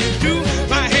wrong you do.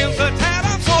 My hands are tied,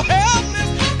 I'm so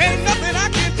helpless, ain't nothing I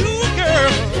can do,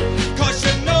 girl. 'Cause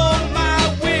you know my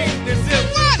weakness is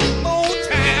one more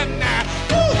time now.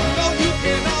 You know you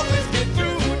can always get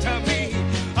through to me,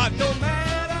 no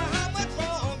matter how much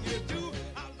wrong you do.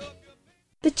 I love you.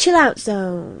 The Chillout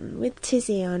Zone with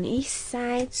Tizzy on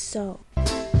Eastside Soul.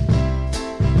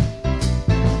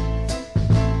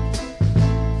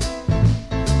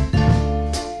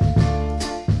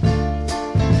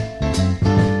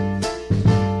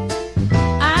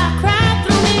 I cried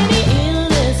through many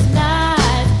endless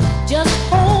nights, just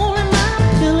holding my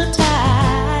pillow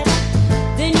tight.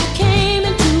 Then you came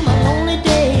into my lonely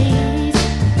days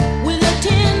with a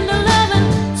tender loving,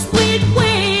 sweet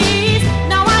ways.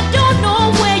 Now I don't know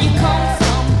where you come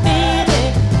from, baby.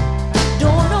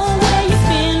 Don't know where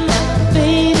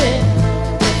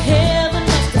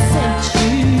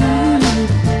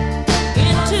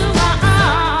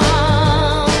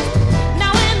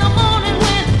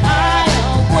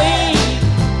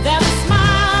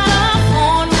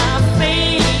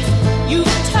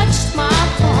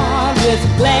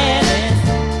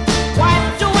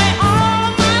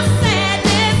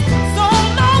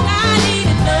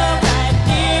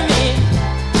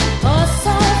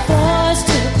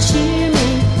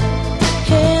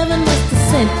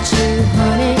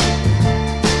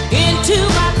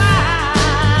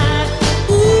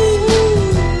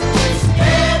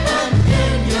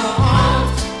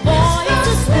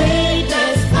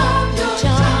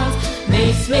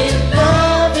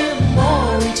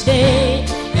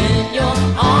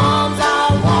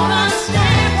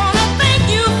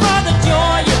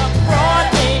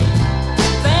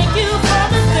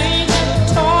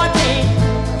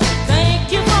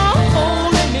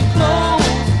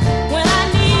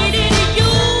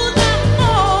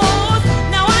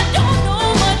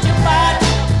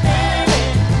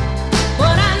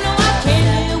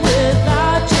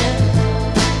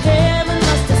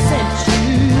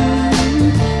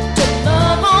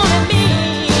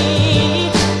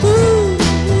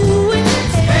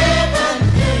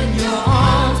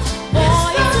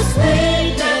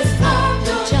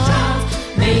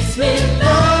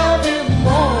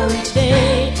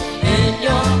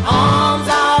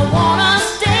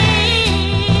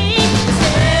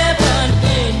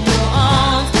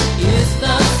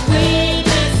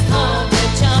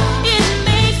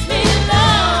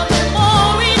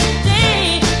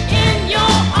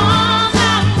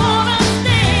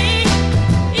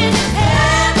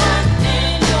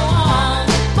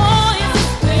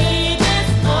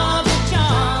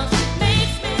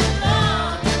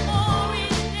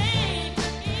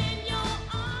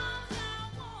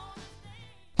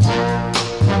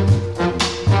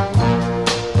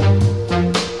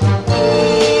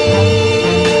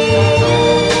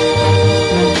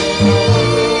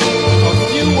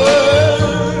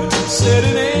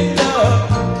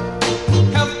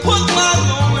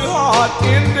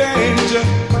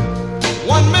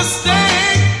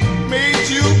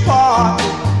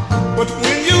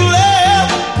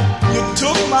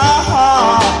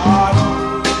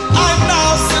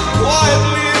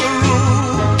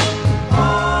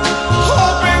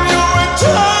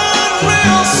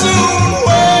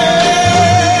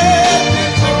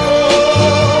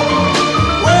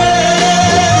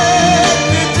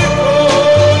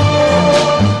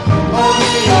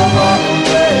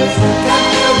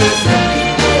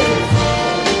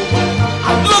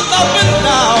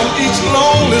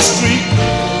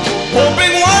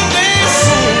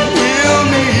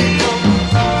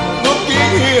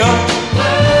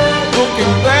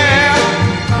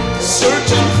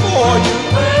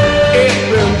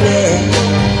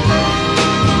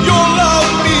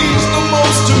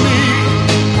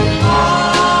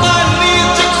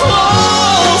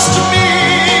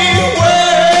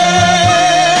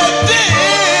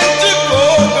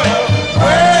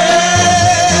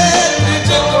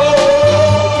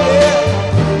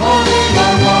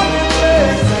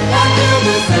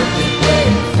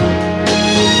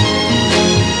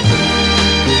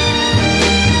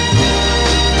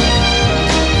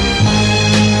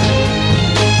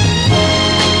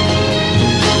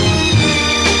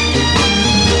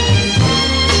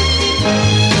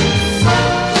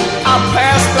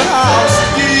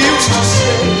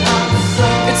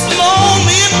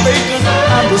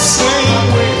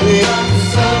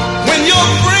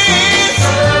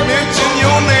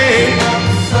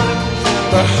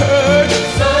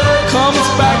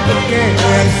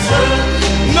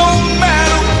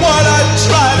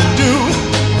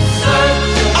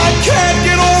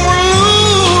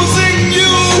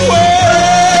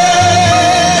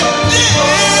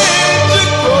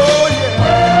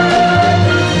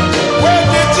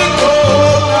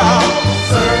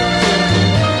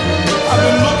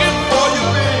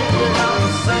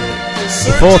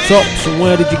Four Tops and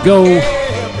Where Did You Go?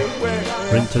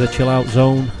 We're into the chill out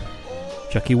zone.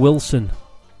 Jackie Wilson,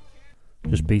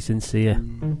 Just Be Sincere.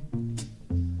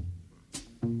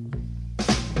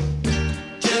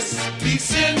 Just be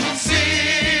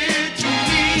sincere to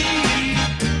me.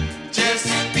 Just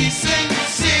be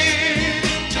sincere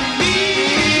to me.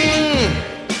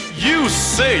 You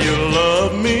say you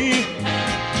love me,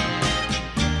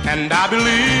 and I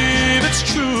believe it's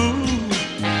true.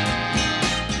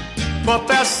 But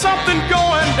there's something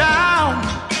going down,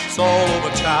 it's all over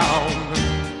town.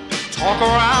 Talk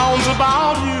around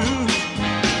about you.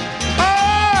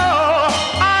 Oh,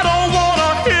 I don't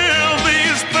wanna hear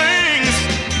these things.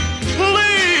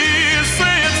 Please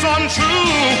say it's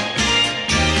untrue.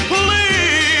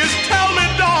 Please tell me,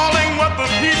 darling, what the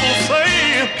people say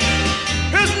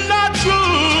is not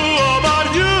true about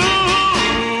you.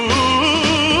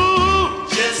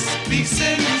 Just be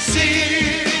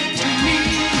sincere to me.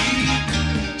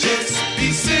 Just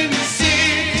be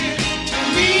sincere to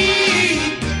me.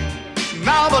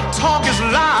 Now the talk is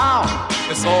loud,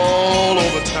 it's all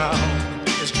over town.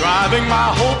 It's driving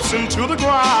my hopes into the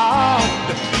ground.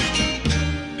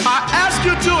 I ask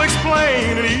you to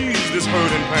explain and ease this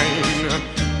hurt and pain,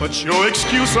 but your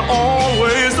excuses are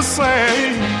always the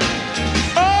same.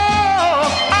 Oh,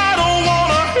 I don't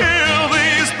wanna hear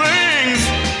these things.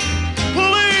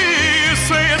 Please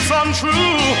say it's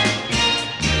untrue.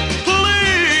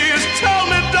 Please tell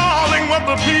me, darling, what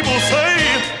the people say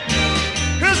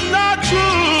is not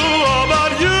true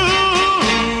about you.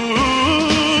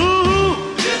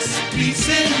 Just be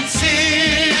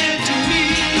sincere to me.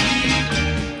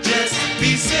 Just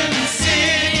be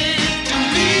sincere to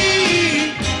me.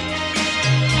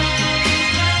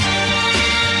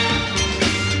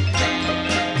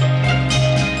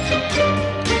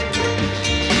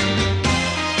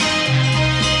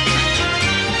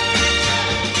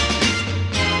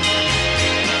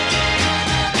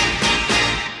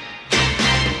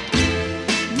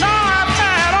 Now I've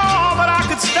had all that I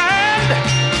could stand.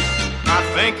 I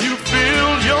think you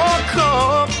filled your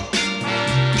cup.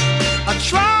 I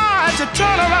tried to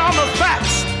turn around the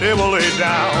facts they were laid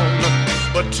down,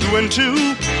 but 2 and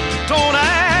 2 don't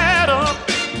add up.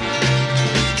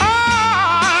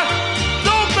 I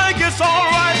don't think it's all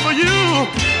right for you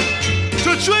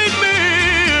to treat me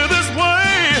this way.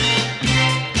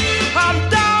 I'm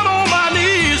down on my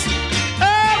knees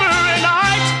every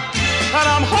night, and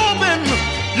I'm hoping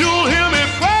you'll hear me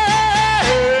pray.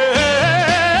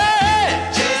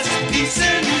 Just be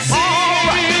sincere All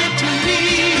right. to me.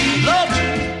 Love me.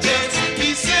 Just be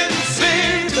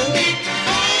sincere to me.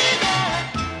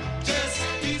 Just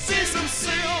be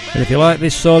sincere. And if you like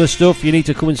this sort of stuff, you need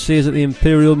to come and see us at the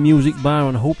Imperial Music Bar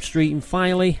on Hope Street in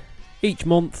Filey each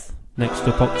month. Next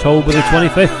up, October the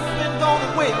 25th.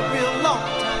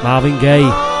 Marvin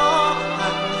Gaye.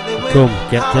 Come,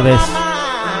 get to this.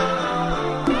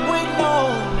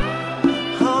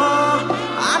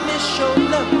 I miss your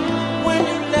love when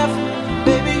you left,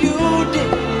 baby, you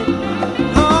did.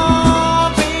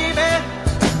 Oh, baby,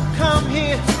 come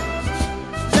here,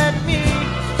 let me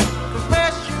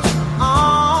caress you.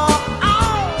 Oh,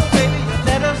 baby, you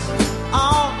let us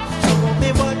all show me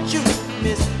what you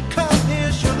miss. Come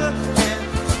here, sugar, and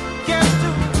get to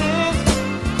this.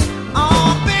 Oh,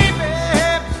 baby,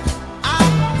 I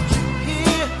want you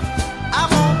here. I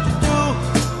want to do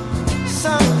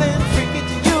something freaky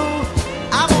to you.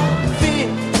 I want to feel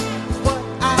what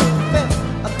I felt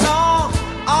along.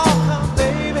 Oh, come,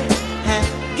 baby, and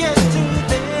get to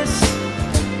this.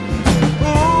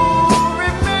 Ooh,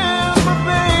 remember,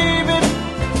 baby,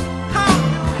 how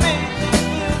you made me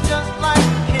feel just like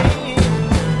a king.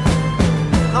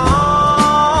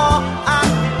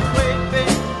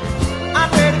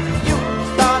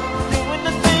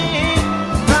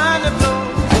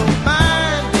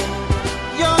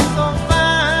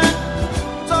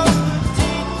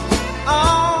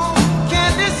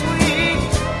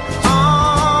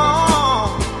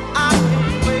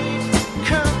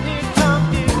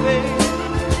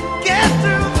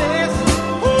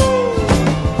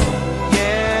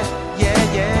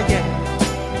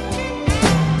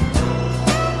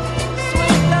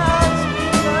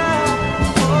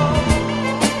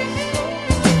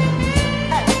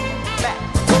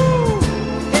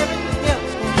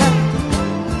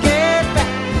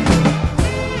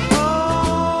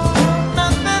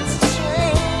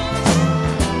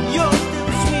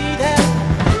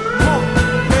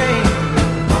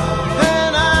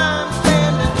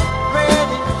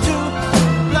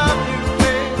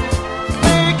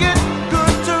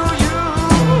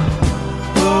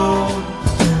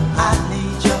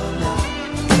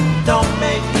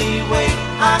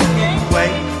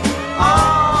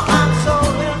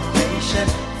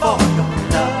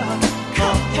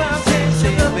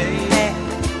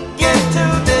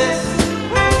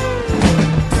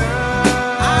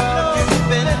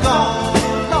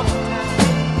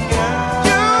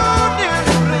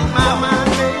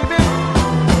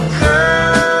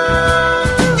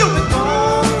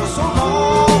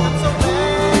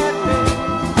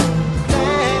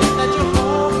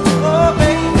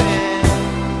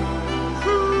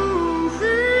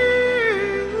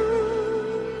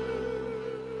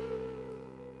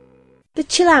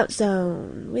 Chillout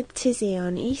Zone with Tizzy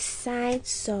on Eastside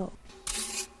Soul.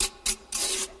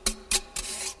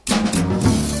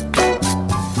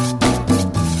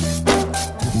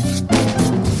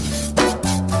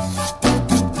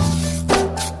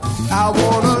 I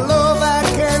want a love I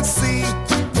can see.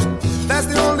 That's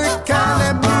the only kind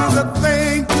that means a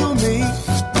thing to me.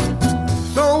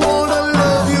 Don't want a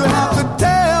love you have to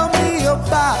tell me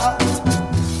about.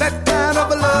 That kind of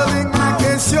a loving I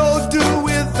can sure do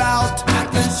without. I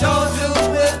can sure do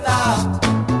without.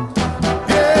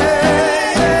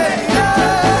 Yeah, yeah,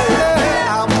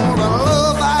 yeah. I want a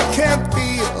love I can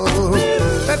feel.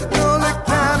 That's the only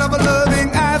kind of a loving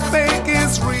I think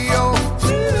is real.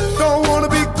 Don't wanna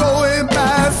be going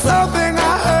by something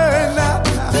I heard now.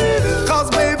 Cause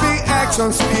baby,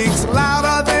 action speaks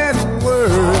louder than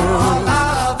words.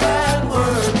 Louder than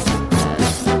words.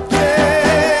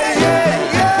 Yeah,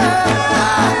 yeah, yeah.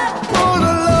 I want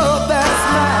a love that's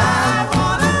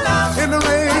mine. In the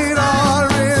rain or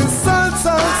in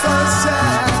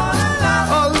sunshine.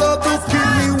 A love to keep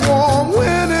me warm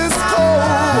when it's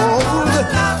cold.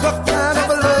 The kind of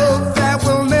a love that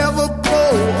will never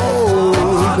grow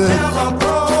old. Never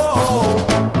grow old.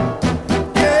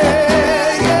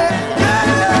 Yeah, yeah, yeah,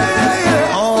 yeah,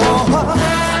 yeah.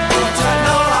 Oh.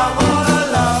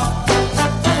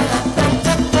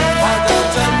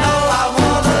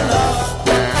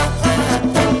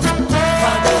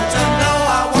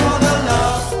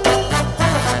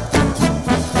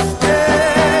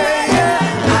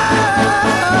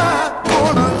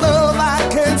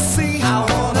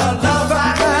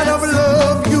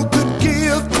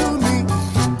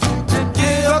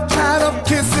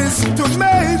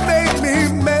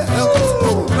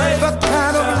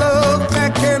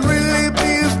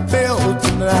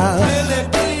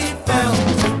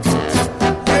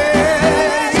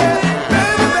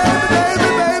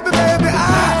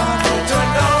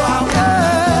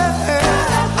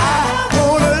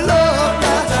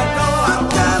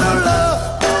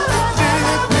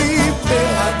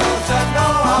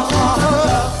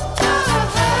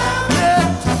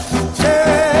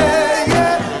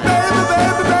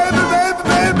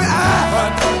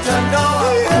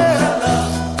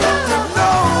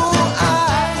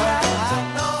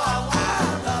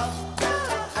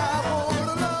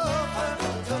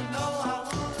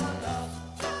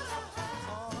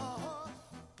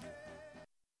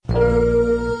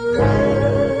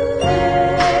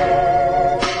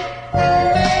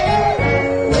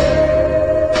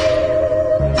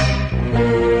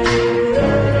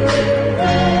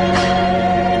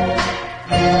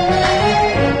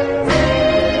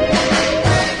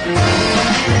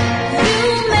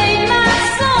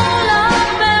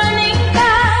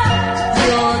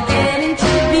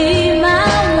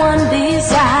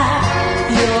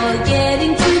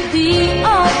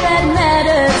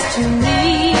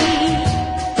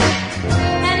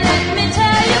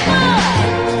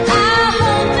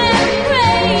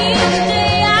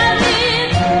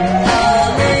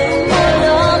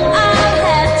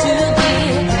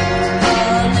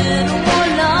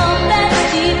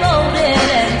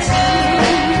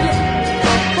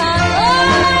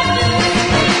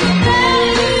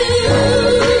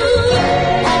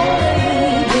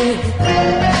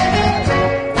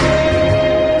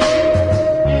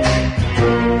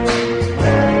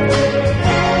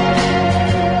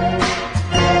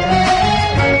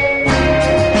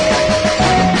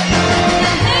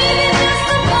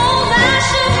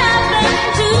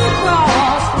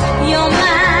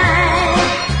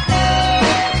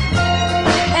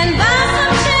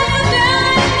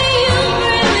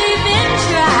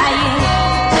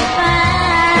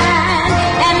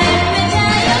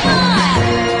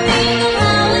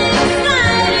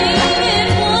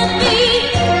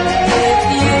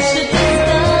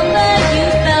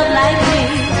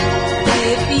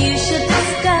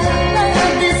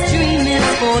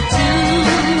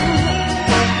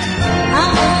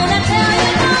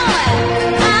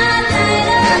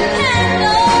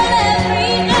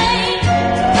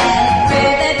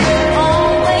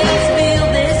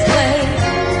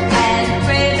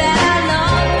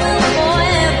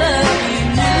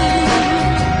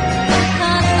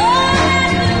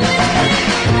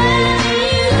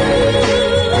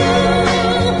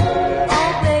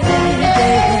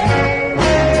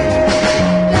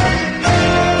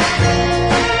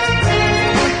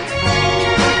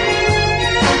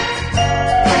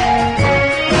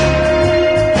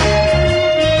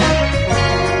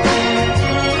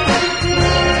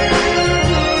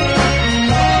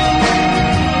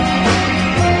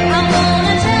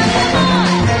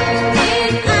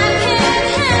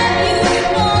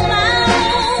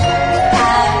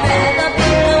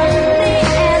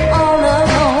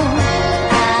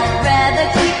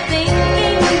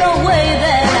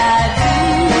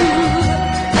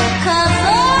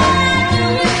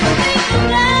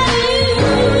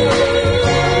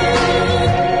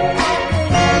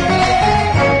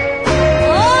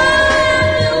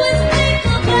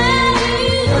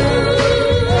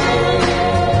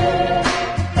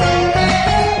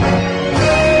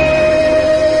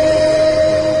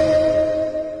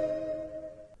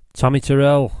 Tammy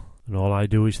Terrell, and All I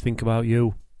Do Is Think About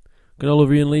You. Gonna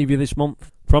love you and leave you this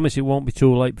month. Promise it won't be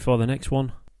too late before the next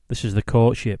one. This is The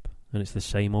Courtship, and it's the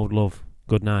same old love.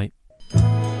 Good night.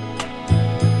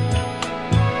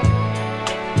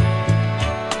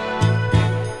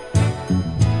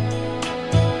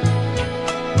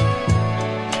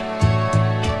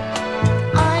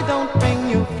 I don't bring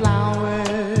you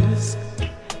flowers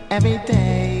every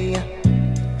day.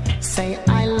 Say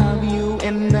I love you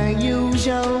in the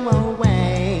usual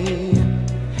way.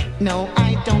 No,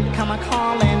 I don't come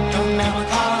a-calling.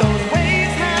 Those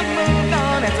ways have moved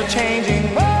on. It's a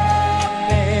changing world,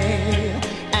 babe.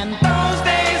 And those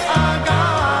days are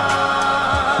gone.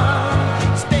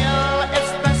 Still,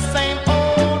 it's the same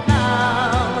old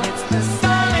now. It's the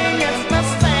darling, it's the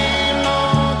same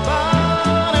old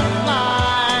butterflies.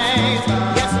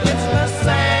 Yes, it's the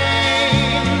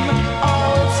same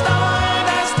old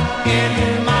stardust in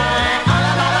my eyes.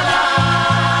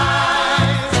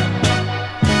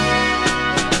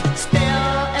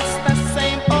 Still, it's the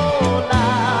same old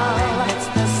love. It's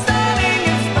the setting,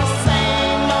 it's the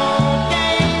same old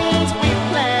games we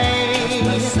play.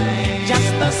 Just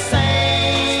the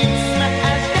same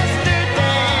as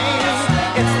yesterday.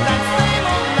 It's that same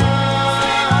old love,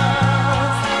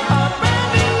 a brand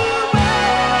new way.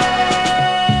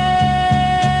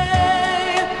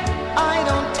 I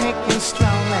don't take you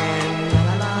strolling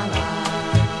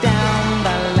down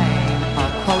the lane or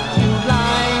quote you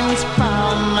lines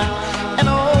from an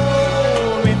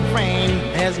old refrain.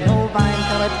 There's no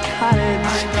vine-covered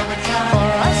cottage for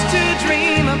us to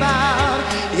dream about.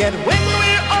 Yet when we